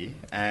Bounty,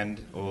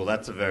 and... Oh,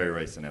 that's a very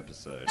recent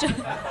episode.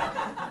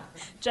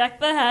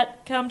 Jack the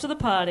Hat come to the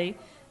party.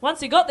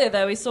 Once he got there,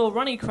 though, he saw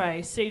Ronnie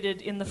Cray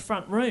seated in the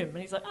front room. And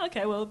he's like,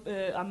 "Okay, well,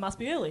 I must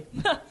be early.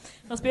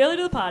 Must be early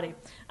to the party."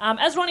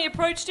 As Ronnie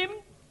approached him,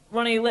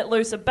 Ronnie let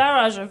loose a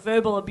barrage of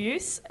verbal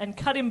abuse and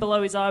cut him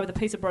below his eye with a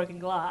piece of broken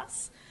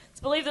glass.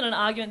 It's believed that an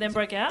argument then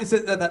broke out. Is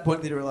it at that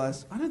point that you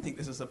realise, I don't think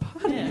this is a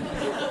party.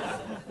 Yeah.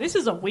 This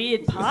is a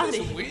weird party.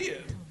 This is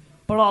weird.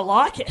 But I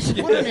like it.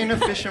 What an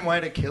inefficient way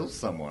to kill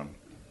someone.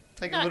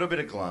 Take a little bit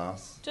of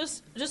glass.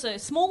 Just a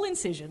small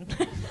incision,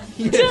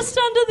 just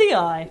under the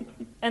eye,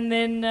 and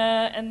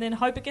then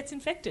hope it gets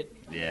infected.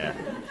 Yeah.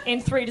 In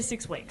 3 to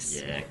 6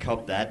 weeks. Yeah,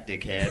 cop that,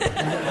 dickhead.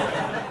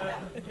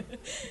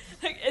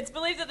 It's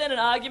believed that then an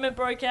argument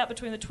broke out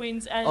between the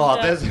twins and...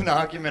 There's an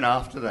argument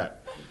after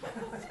that.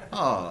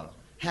 Oh,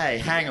 hey,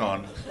 hang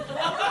on.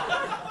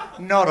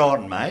 Not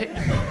on, mate.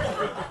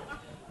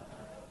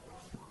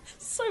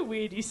 So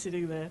weird you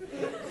sitting there.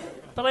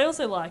 But I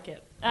also like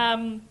it.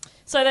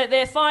 So that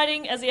they're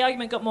fighting. As the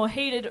argument got more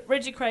heated,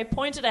 Reggie Cray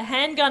pointed a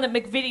handgun at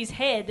McVitie's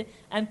head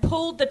and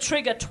pulled the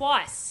trigger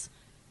twice.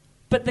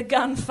 But the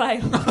gun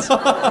failed.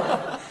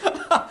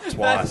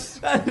 Twice.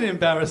 That's an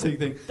embarrassing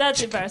thing.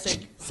 That's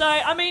embarrassing. So,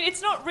 I mean,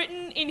 it's not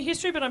written in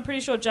history, but I'm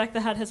pretty sure Jack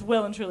the Hat has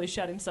well and truly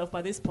shot himself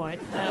by this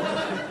point. You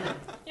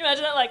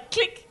imagine that, like,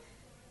 click,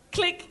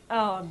 click.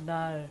 Oh,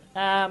 no.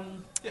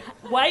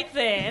 Wait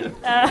then.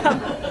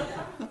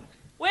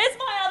 Where's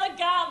my other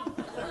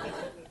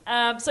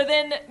gun? So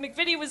then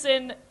McVitie was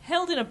then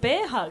held in a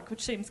bear hug,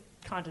 which seems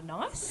kind of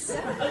nice,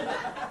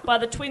 by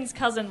the twins'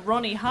 cousin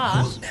Ronnie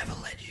Hart. I'll never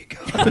let you go.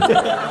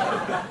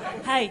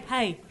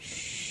 Hey.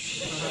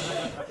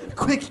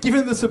 Quick, give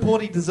him the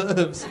support he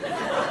deserves. He's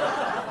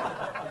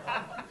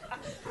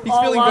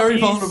I feeling love very you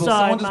vulnerable. so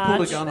Someone just pulled a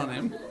much. gun on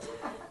him.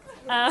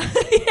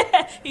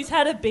 Yeah, he's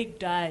had a big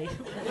day.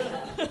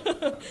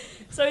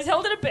 So he's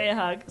held in a bear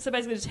hug, so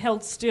basically just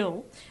held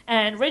still,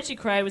 and Reggie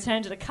Cray was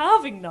handed a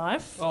carving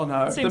knife. Oh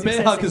no, the Seems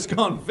bear hug excessive. has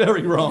gone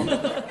very wrong.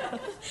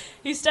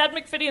 He stabbed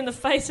McVitie in the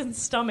face and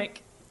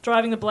stomach,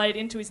 driving the blade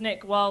into his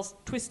neck whilst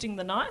twisting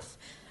the knife,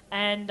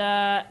 and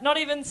not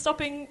even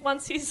stopping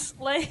once he's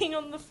laying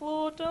on the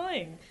floor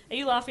dying. Are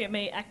you laughing at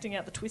me acting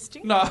out the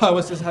twisting? No, I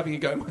was just having a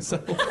go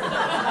myself.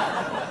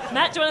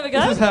 Matt, do you want to have a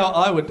go? This is how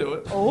I would do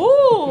it.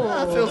 Ooh.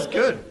 That feels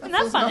good. Isn't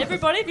that fun?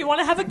 Everybody, if you want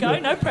to have a go,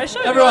 no pressure.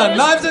 Everyone,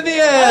 knives in the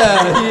air!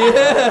 A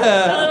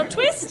Yeah! little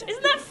twist.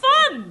 Isn't that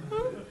fun?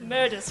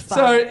 Murder's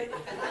fun.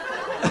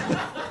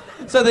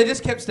 So they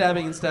just kept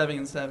stabbing and stabbing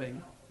and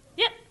stabbing.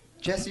 Yep.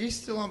 Jess, are you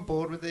still on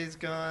board with these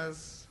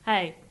guys?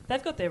 Hey,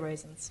 they've got their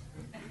reasons.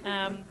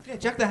 Yeah,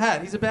 Jack the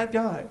Hat, he's a bad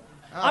guy.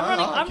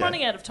 I'm okay.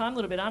 running out of time a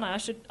little bit, aren't I?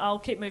 I'll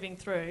keep moving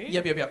through.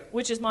 Yep.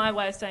 Which is my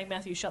way of saying,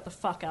 Matthew, shut the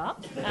fuck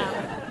up.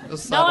 It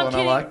was No, subtle I'm and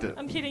kidding. I liked it.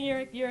 I'm kidding.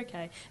 You're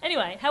okay.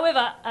 Anyway,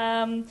 however,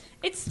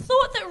 it's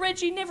thought that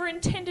Reggie never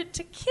intended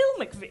to kill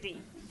McVitie,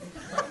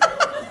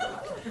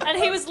 and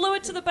he was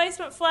lured to the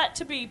basement flat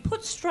to be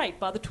put straight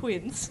by the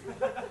twins.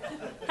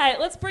 Hey,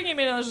 let's bring him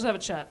in and let's just have a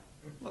chat.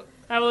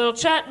 Have a little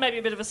chat, maybe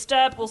a bit of a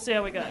stab. We'll see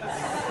how we go.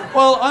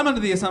 Well, I'm under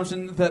the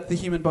assumption that the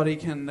human body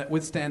can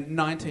withstand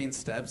 19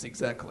 stabs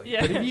exactly.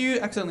 Yeah. But if you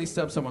accidentally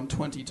stab someone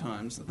 20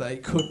 times, they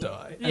could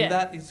die. Yeah. And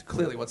that is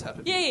clearly what's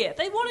happened. Yeah.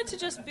 They wanted to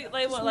just be.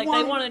 They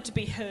one- wanted to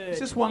be heard. It's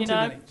just one you too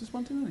know? many. Just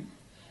one too many.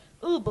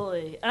 Oh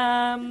boy.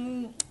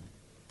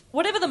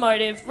 Whatever the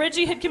motive,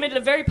 Reggie had committed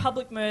a very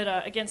public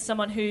murder against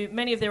someone who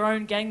many of their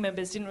own gang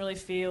members didn't really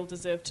feel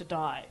deserved to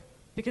die.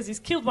 Because he's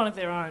killed one of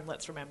their own,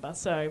 let's remember.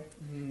 So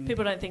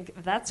people don't think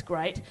that's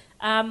great.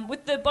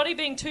 With the body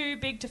being too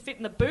big to fit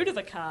in the boot of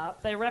a car,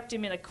 they wrapped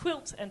him in a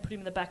quilt and put him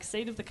in the back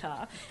seat of the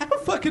car. How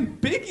fucking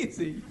big is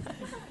he?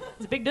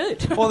 He's a big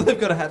dude. Well, they've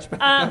got a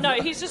hatchback. No,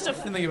 he's just a.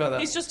 Didn't think about that.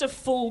 He's just a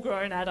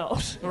full-grown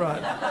adult.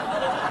 Right.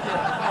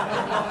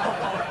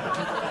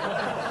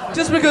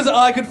 Just because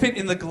I could fit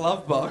in the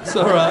glove box,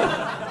 all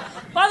right.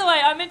 By By the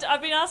way,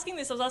 I've been asking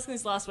this. I was asking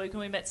this last week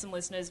when we met some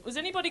listeners. Was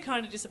anybody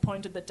kind of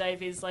disappointed that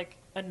Dave is like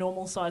a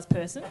normal sized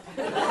person?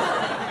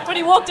 When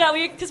he walked out,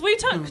 because we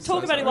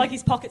talk about him like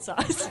he's pocket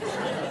size.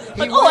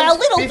 Like, oh, our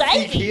little 50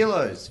 baby.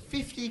 kilos.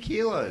 50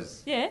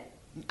 kilos. Yeah.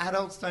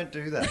 Adults don't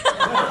do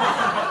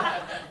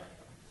that.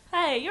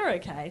 Hey, you're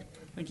okay.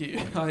 Thank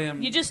you. I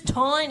am. You're just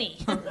tiny.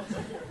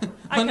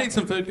 I need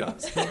some food,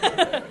 guys.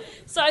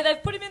 So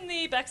they've put him in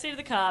the backseat of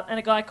the car, and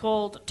a guy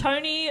called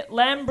Tony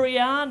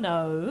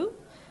Lambriano,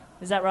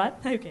 is that right?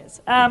 Who cares?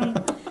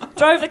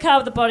 Drove the car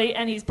with the body,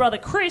 and his brother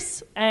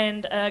Chris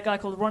and a guy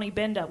called Ronnie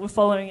Bender were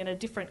following in a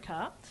different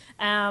car.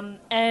 And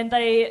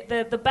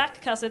the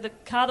back car, so the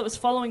car that was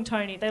following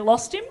Tony, they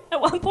lost him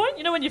at one point.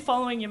 You know when you're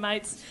following your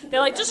mates, they're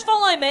like, just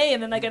follow me,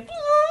 and then they go,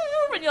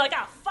 and you're like,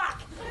 oh,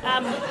 fuck.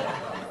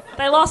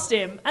 They lost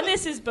him, and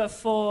this is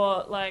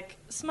before like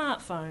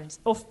smartphones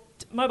or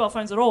mobile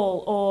phones at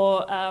all,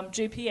 or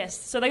GPS.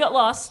 So they got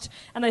lost,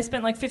 and they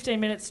spent like 15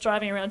 minutes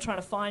driving around trying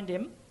to find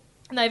him.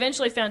 And they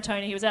eventually found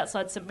Tony. He was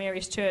outside St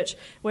Mary's Church,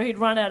 where he'd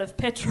run out of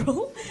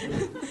petrol.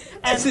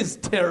 This is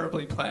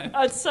terribly planned.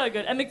 Oh, it's so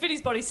good. And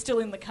McVitie's body's still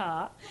in the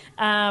car.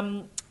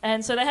 And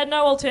so they had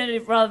no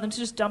alternative rather than to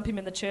just dump him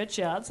in the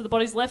churchyard. So the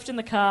body's left in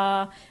the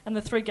car, and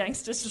the three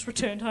gangsters just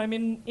returned home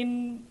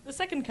in the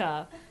second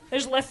car. They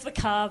just left the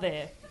car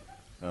there.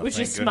 Which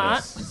thank is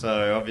smart. goodness.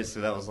 So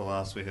obviously that was the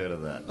last we heard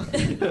of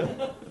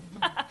that.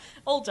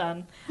 All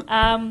done.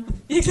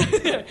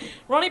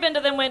 Ronnie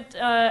Bender then went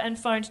and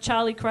phoned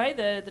Charlie Cray,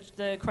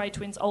 the Cray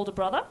twins' older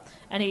brother,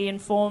 and he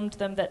informed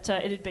them that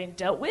it had been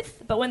dealt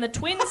with. But when the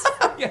twins...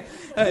 Yeah.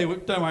 Hey,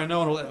 don't worry, no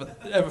one will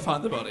ever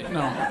find the body.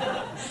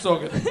 No. It's all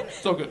good.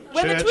 It's all good.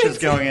 When Church is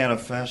going out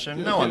of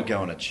fashion. No one's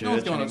going to church. No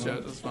one's going to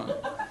anymore. church. It's fine.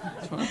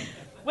 It's fine.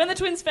 When the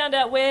twins found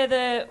out what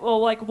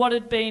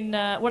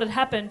had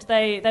happened,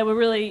 they were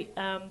really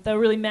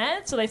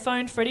mad. So they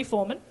phoned Freddie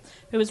Foreman,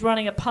 who was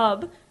running a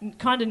pub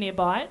kind of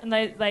nearby, and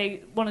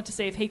they wanted to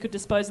see if he could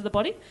dispose of the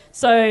body.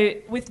 So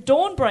with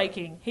dawn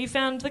breaking, he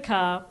found the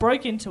car,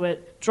 broke into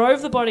it,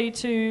 drove the body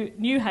to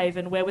New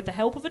Haven, where with the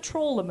help of a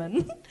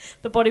trawlerman,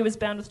 the body was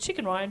bound with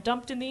chicken wire and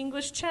dumped in the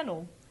English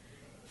Channel.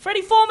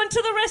 Freddie Foreman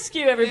to the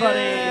rescue, everybody!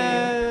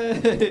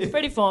 Yay.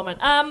 Freddie Foreman.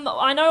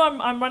 I know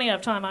I'm running out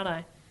of time, aren't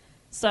I?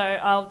 So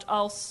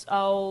I'll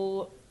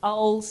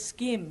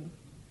skim,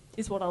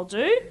 is what I'll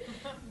do,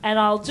 and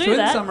I'll do Twin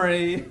that.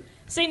 Summary.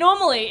 See,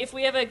 normally, if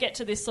we ever get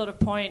to this sort of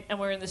point and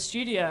we're in the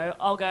studio,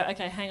 I'll go,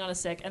 okay, hang on a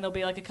sec, and there'll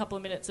be like a couple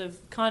of minutes of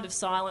kind of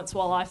silence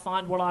while I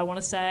find what I want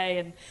to say,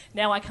 and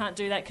now I can't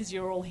do that because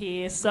you're all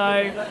here,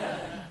 so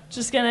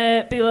just going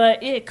to be like,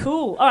 yeah,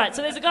 cool. All right,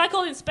 so there's a guy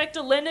called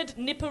Inspector Leonard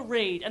Nipper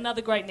Reed,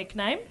 another great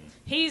nickname.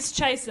 He's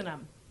chasing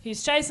them.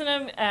 He's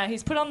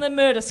put on the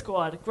murder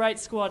squad. Great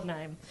squad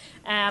name.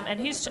 And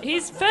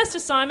his first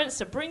assignment is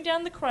to bring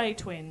down the Cray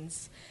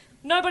twins.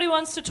 Nobody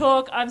wants to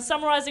talk. I'm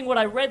summarising what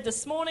I read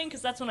this morning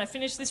because that's when I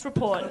finished this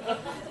report.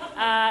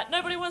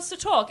 Nobody wants to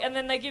talk. And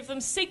then they give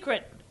them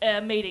secret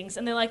meetings.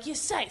 And they're like, you're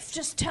safe.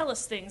 Just tell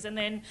us things. And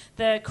then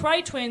the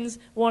Cray twins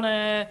want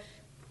to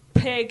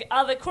peg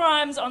other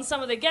crimes on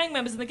some of their gang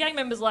members, and the gang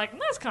members are like,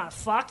 that's kind of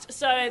fucked.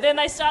 So then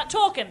they start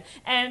talking,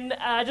 and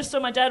I just saw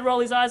my dad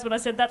roll his eyes when I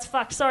said, that's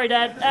fucked. Sorry,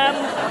 Dad.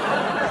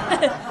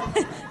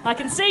 I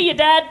can see you,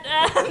 Dad.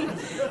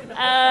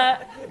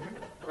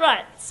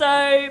 Right,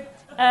 so...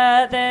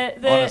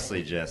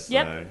 Honestly, Jess,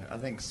 Yep. though, I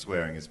think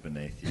swearing is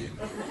beneath you.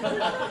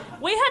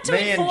 We had to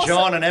Me and enforce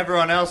John and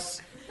everyone else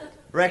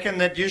reckon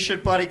that you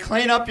should bloody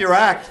clean up your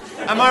act.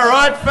 Am I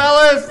right,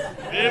 fellas?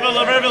 Viva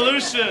la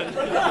revolution!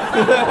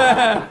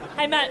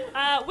 Hey,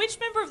 Matt, which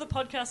member of the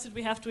podcast did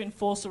we have to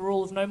enforce a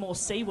rule of no more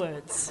C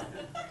words?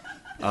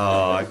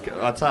 Oh,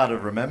 it's hard to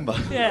remember.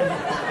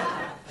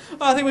 Yeah.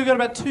 I think we've got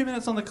about 2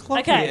 minutes on the clock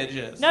Okay,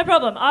 here, Jess. no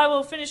problem. I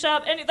will finish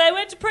up. And they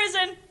went to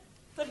prison.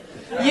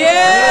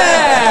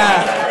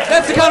 Yeah!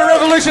 That's the kind of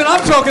revolution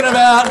I'm talking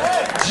about.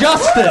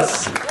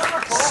 Justice.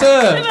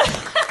 Served.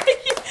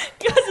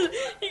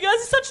 You guys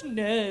are such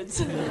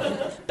nerds.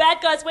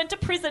 Bad guys went to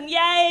prison.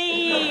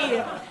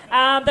 Yay!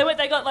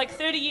 They got like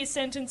 30-year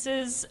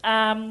sentences.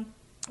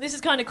 This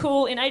is kind of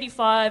cool. In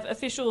 85,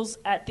 officials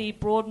at the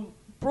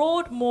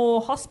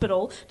Broadmoor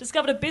Hospital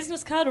discovered a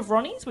business card of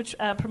Ronnie's, which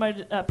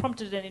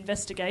prompted an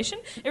investigation.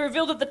 It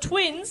revealed that the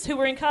twins, who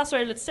were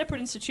incarcerated at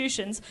separate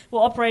institutions, were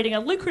operating a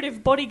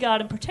lucrative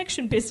bodyguard and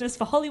protection business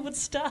for Hollywood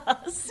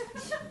stars,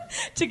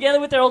 together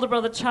with their older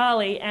brother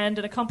Charlie and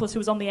an accomplice who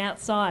was on the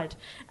outside.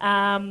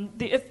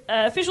 The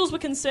officials were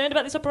concerned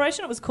about this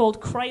operation. It was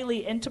called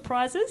Crayley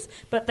Enterprises,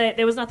 but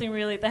there was nothing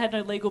really, they had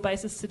no legal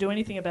basis to do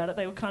anything about it.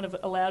 They were kind of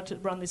allowed to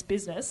run this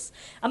business.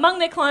 Among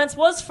their clients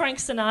was Frank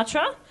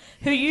Sinatra,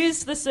 who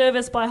used the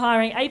service by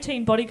hiring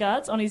 18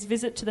 bodyguards on his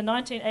visit to the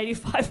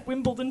 1985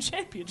 Wimbledon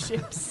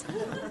Championships.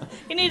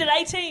 He needed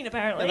 18,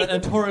 apparently. A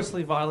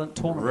notoriously violent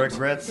tournament.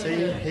 Regrets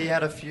he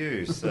had a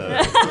few, so...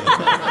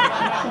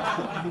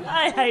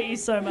 I hate you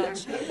so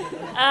much.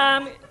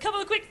 Couple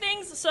of quick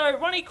things. So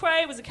Ronnie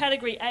Kray was a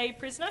Category A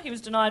prisoner. He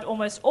was denied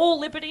almost all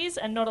liberties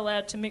and not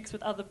allowed to mix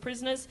with other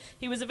prisoners.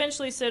 He was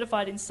eventually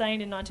certified insane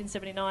in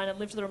 1979 and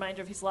lived the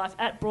remainder of his life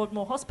at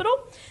Broadmoor Hospital.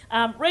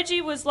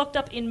 Reggie was locked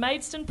up in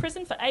Maidstone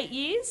Prison for 8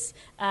 years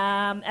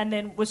and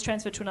then was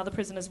transferred to another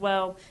prison as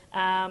well.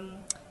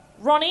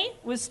 Ronnie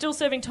was still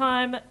serving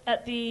time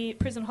at the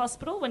prison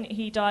hospital when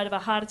he died of a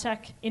heart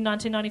attack in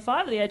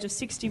 1995 at the age of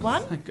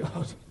 61. Thank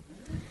God.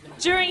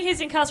 During his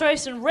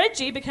incarceration,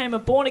 Reggie became a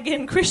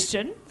born-again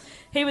Christian.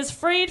 He was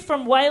freed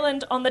from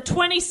Wayland on the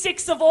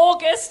 26th of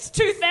August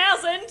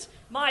 2000,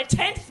 my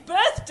 10th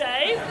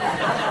birthday,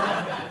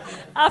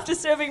 after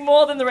serving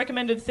more than the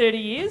recommended 30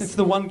 years. It's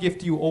the one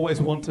gift you always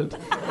wanted.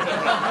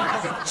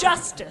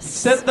 Justice.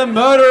 Set the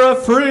murderer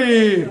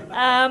free!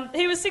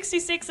 He was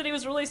 66 and he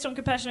was released on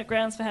compassionate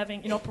grounds for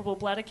having inoperable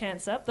bladder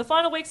cancer. The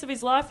final weeks of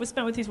his life were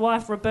spent with his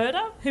wife,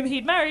 Roberta, whom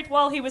he'd married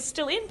while he was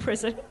still in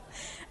prison.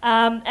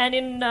 And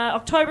in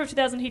October of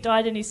 2000, he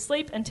died in his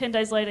sleep, and 10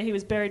 days later, he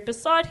was buried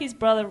beside his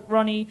brother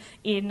Ronnie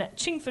in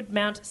Chingford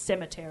Mount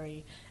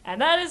Cemetery. And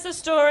that is the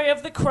story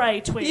of the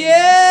Kray twins.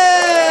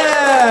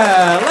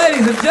 Yeah!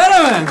 Ladies and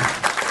gentlemen!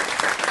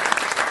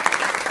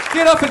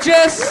 Get up for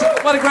Jess.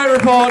 What a great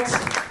report.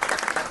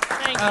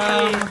 Thank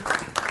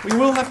you. We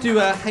will have to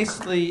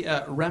hastily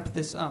wrap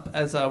this up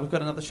as we've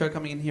got another show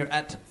coming in here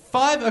at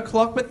 5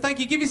 o'clock. But thank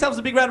you. Give yourselves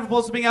a big round of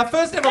applause for being our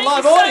first ever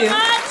live audience.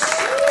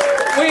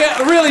 We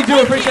really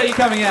do appreciate you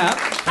coming out.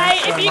 Hey,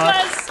 if you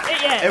guys...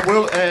 It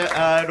will.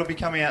 It'll be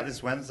coming out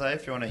this Wednesday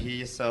if you want to hear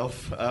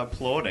yourself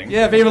applauding.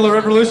 Yeah, Viva la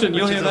Revolution.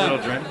 You'll hear that. A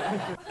little dream.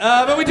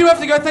 But we do have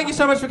to go. Thank you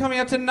so much for coming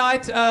out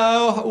tonight. We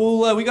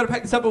got to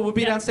pack this up, but we'll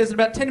be downstairs in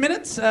about 10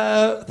 minutes.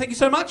 Thank you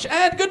so much,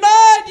 and good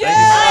night.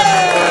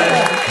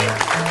 Yeah.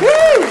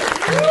 Woo!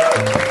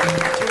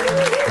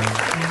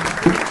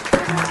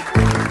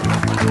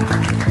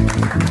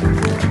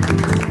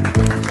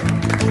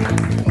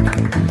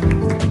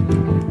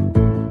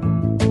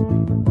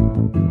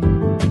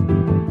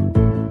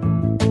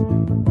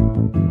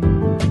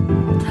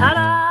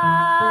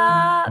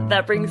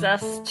 That brings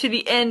us to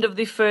the end of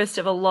the first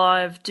ever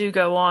live Do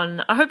Go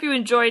On. I hope you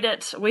enjoyed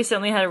it. We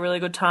certainly had a really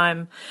good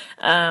time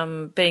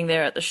being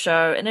there at the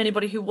show. And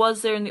anybody who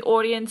was there in the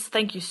audience,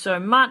 thank you so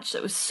much.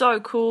 It was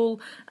so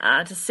cool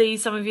to see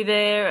some of you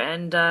there.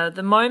 And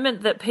the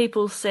moment that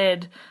people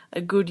said a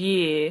good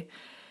year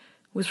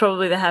was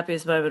probably the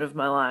happiest moment of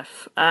my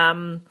life.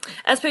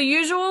 As per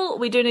usual,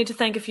 we do need to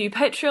thank a few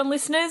Patreon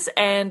listeners,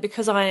 and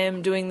because I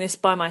am doing this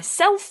by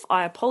myself,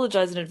 I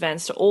apologise in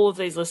advance to all of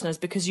these listeners,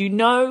 because you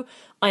know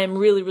I am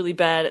really, really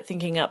bad at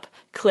thinking up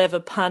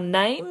clever pun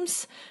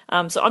names,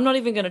 so I'm not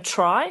even going to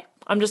try.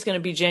 I'm just going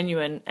to be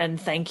genuine and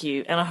thank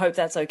you, and I hope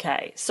that's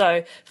okay.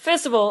 So,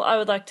 first of all, I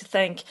would like to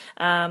thank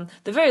the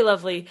very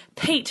lovely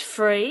Pete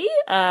Free.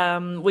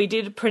 We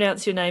did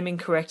pronounce your name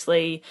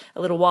incorrectly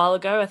a little while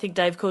ago. I think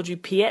Dave called you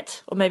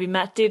Piet, or maybe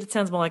Matt did. It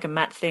sounds more like a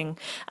Matt thing.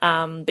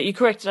 But you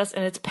corrected us,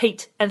 and it's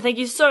Pete. And thank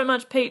you so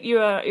much, Pete.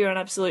 You're an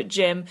absolute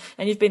gem,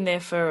 and you've been there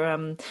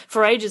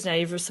for ages now.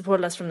 You've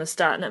supported us from the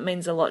start, and it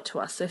means a lot to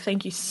us. So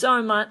thank you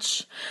so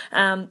much.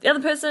 The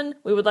other person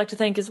we would like to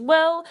thank as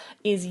well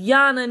is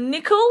Yana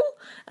Nickel.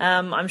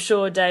 I'm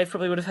sure Dave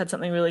probably would have had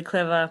something really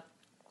clever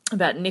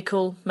about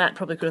nickel. Matt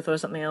probably could have thought of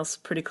something else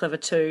pretty clever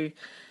too.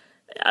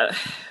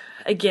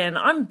 Again,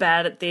 I'm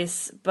bad at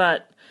this,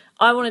 but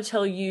I want to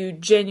tell you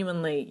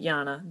genuinely,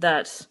 Yana,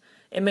 that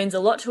it means a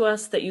lot to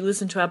us that you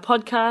listen to our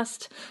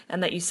podcast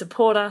and that you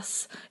support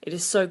us. It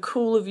is so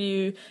cool of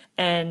you,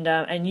 and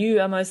you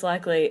are most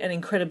likely an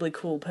incredibly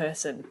cool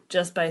person,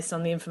 just based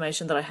on the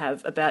information that I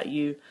have about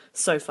you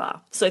so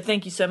far. So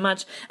thank you so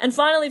much. And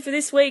finally, for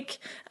this week,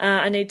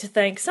 I need to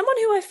thank someone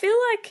who I feel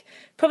like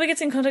probably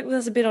gets in contact with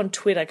us a bit on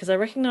Twitter, because I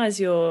recognise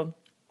your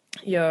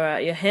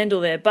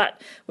handle there,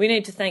 but we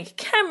need to thank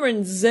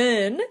Cameron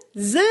Zern.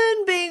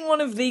 Zern being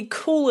one of the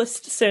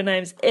coolest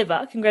surnames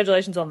ever.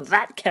 Congratulations on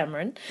that,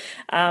 Cameron.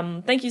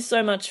 Thank you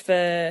so much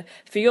for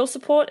your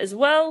support as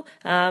well.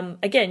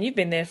 Again, you've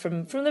been there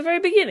from the very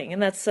beginning,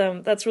 and that's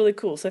really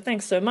cool. So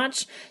thanks so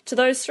much to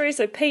those three.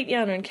 So Pete,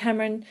 Yana, and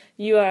Cameron,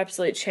 you are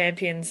absolute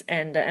champions,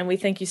 and we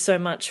thank you so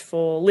much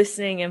for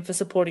listening and for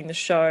supporting the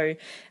show.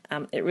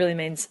 It really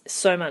means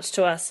so much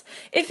to us.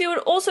 If you would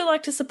also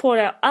like to support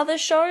our other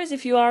shows,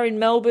 if you are in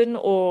Melbourne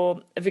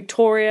or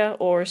Victoria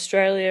or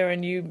Australia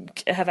and you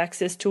have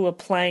access to a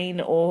plane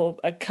or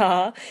a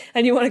car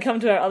and you want to come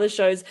to our other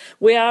shows,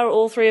 we are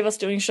all three of us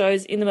doing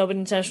shows in the Melbourne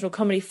International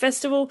Comedy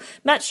Festival.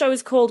 Matt's show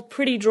is called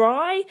Pretty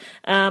Dry.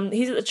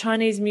 He's at the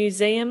Chinese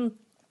Museum.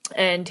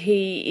 And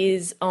he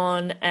is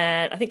on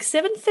at, I think,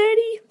 7:30.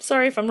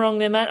 Sorry if I'm wrong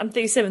there, Matt. I'm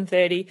thinking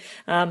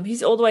 7:30.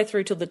 He's all the way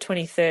through till the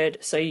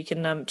 23rd, so you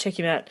can check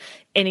him out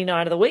any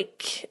night of the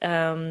week.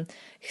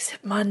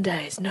 except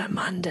Mondays, no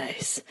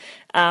Mondays.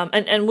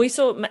 And we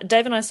saw,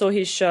 Dave and I saw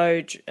his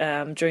show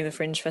during the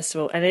Fringe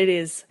Festival, and it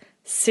is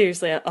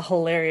seriously a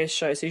hilarious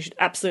show, so you should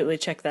absolutely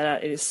check that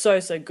out. It is so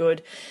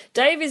good.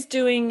 Dave is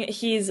doing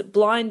his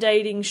blind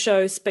dating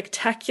show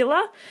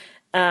Spectacular.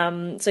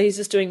 So he's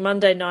just doing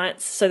Monday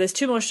nights. So there's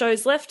 2 more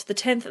shows left, the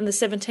 10th and the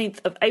 17th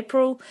of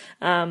April.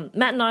 Matt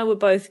and I were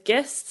both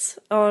guests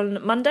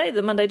on Monday,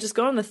 the Monday just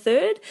gone, the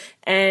 3rd,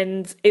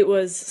 and it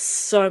was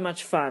so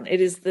much fun.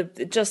 It is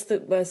just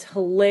the most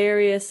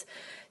hilarious,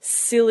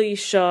 silly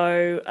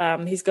show.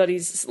 He's got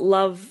his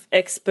love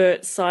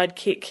expert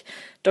sidekick,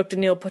 Dr.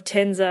 Neil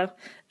Potenza,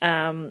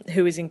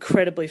 who is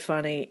incredibly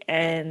funny,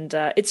 and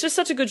it's just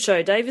such a good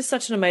show. Dave is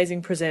such an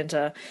amazing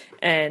presenter,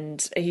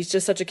 and he's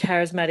just such a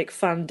charismatic,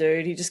 fun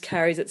dude. He just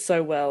carries it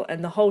so well,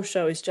 and the whole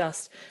show is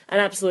just an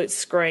absolute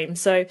scream.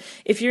 So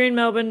if you're in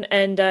Melbourne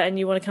and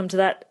you want to come to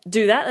that,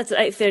 do that. That's at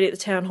 8:30 at the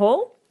Town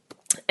Hall.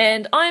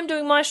 And I am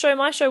doing my show.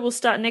 My show will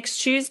start next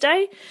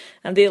Tuesday,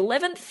 and the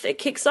 11th it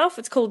kicks off.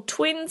 It's called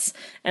Twins,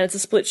 and it's a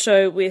split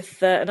show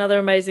with another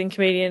amazing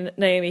comedian,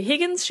 Naomi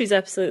Higgins. She's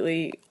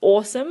absolutely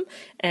awesome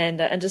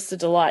and just a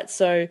delight.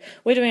 So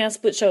we're doing our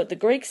split show at the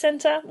Greek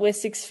Centre. We're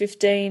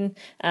 6:15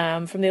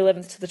 from the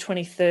 11th to the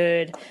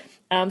 23rd.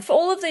 For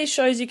all of these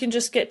shows, you can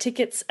just get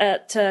tickets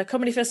at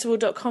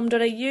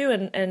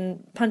comedyfestival.com.au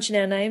and punch in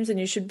our names, and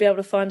you should be able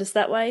to find us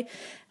that way.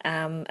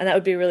 And that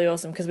would be really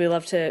awesome because we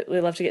love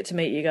to get to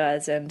meet you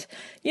guys, and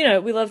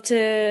we love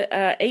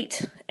to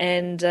eat,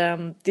 and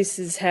this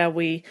is how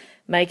we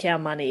make our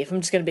money. If I'm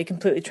just going to be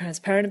completely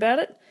transparent about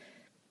it,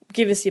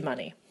 give us your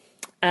money.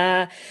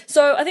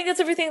 So I think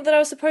that's everything that I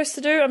was supposed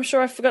to do. I'm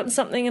sure I've forgotten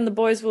something, and the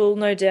boys will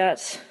no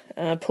doubt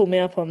pull me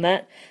up on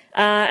that.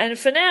 And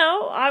for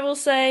now, I will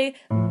say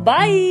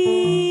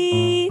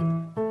bye.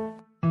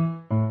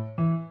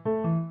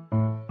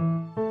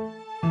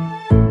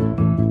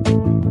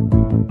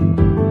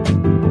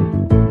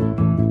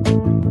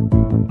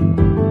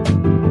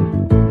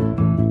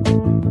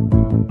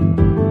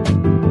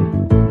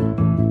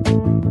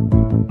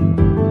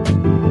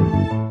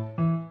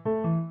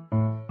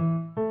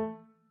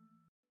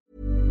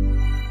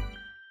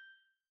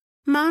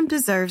 Mom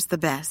deserves the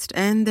best,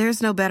 and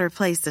there's no better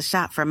place to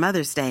shop for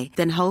Mother's Day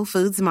than Whole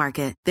Foods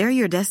Market. They're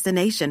your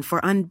destination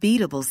for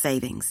unbeatable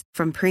savings,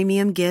 from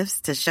premium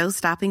gifts to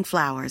show-stopping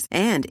flowers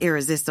and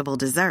irresistible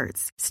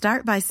desserts.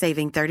 Start by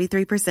saving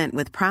 33%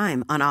 with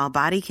Prime on all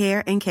body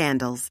care and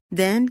candles.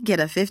 Then get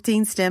a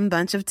 15-stem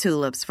bunch of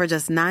tulips for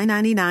just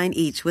 $9.99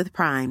 each with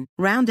Prime.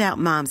 Round out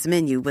Mom's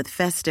menu with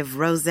festive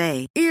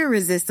rosé,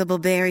 irresistible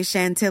berry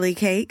chantilly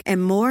cake,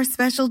 and more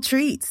special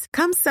treats.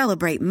 Come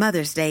celebrate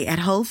Mother's Day at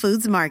Whole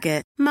Foods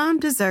Market. Mom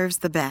deserves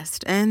the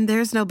best, and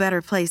there's no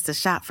better place to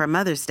shop for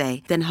Mother's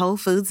Day than Whole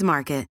Foods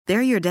Market.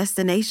 They're your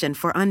destination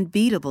for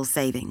unbeatable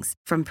savings,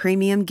 from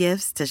premium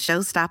gifts to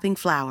show-stopping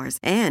flowers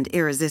and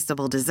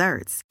irresistible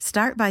desserts.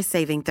 Start by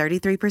saving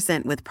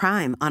 33% with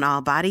Prime on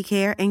all body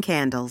care and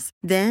candles.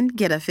 Then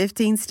get a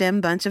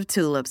 15-stem bunch of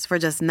tulips for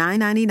just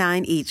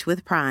 $9.99 each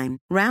with Prime.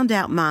 Round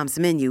out Mom's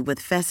menu with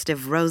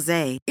festive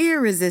rosé,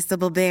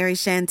 irresistible berry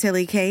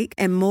chantilly cake,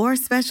 and more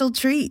special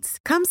treats.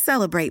 Come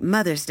celebrate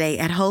Mother's Day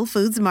at Whole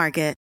Foods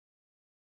Market.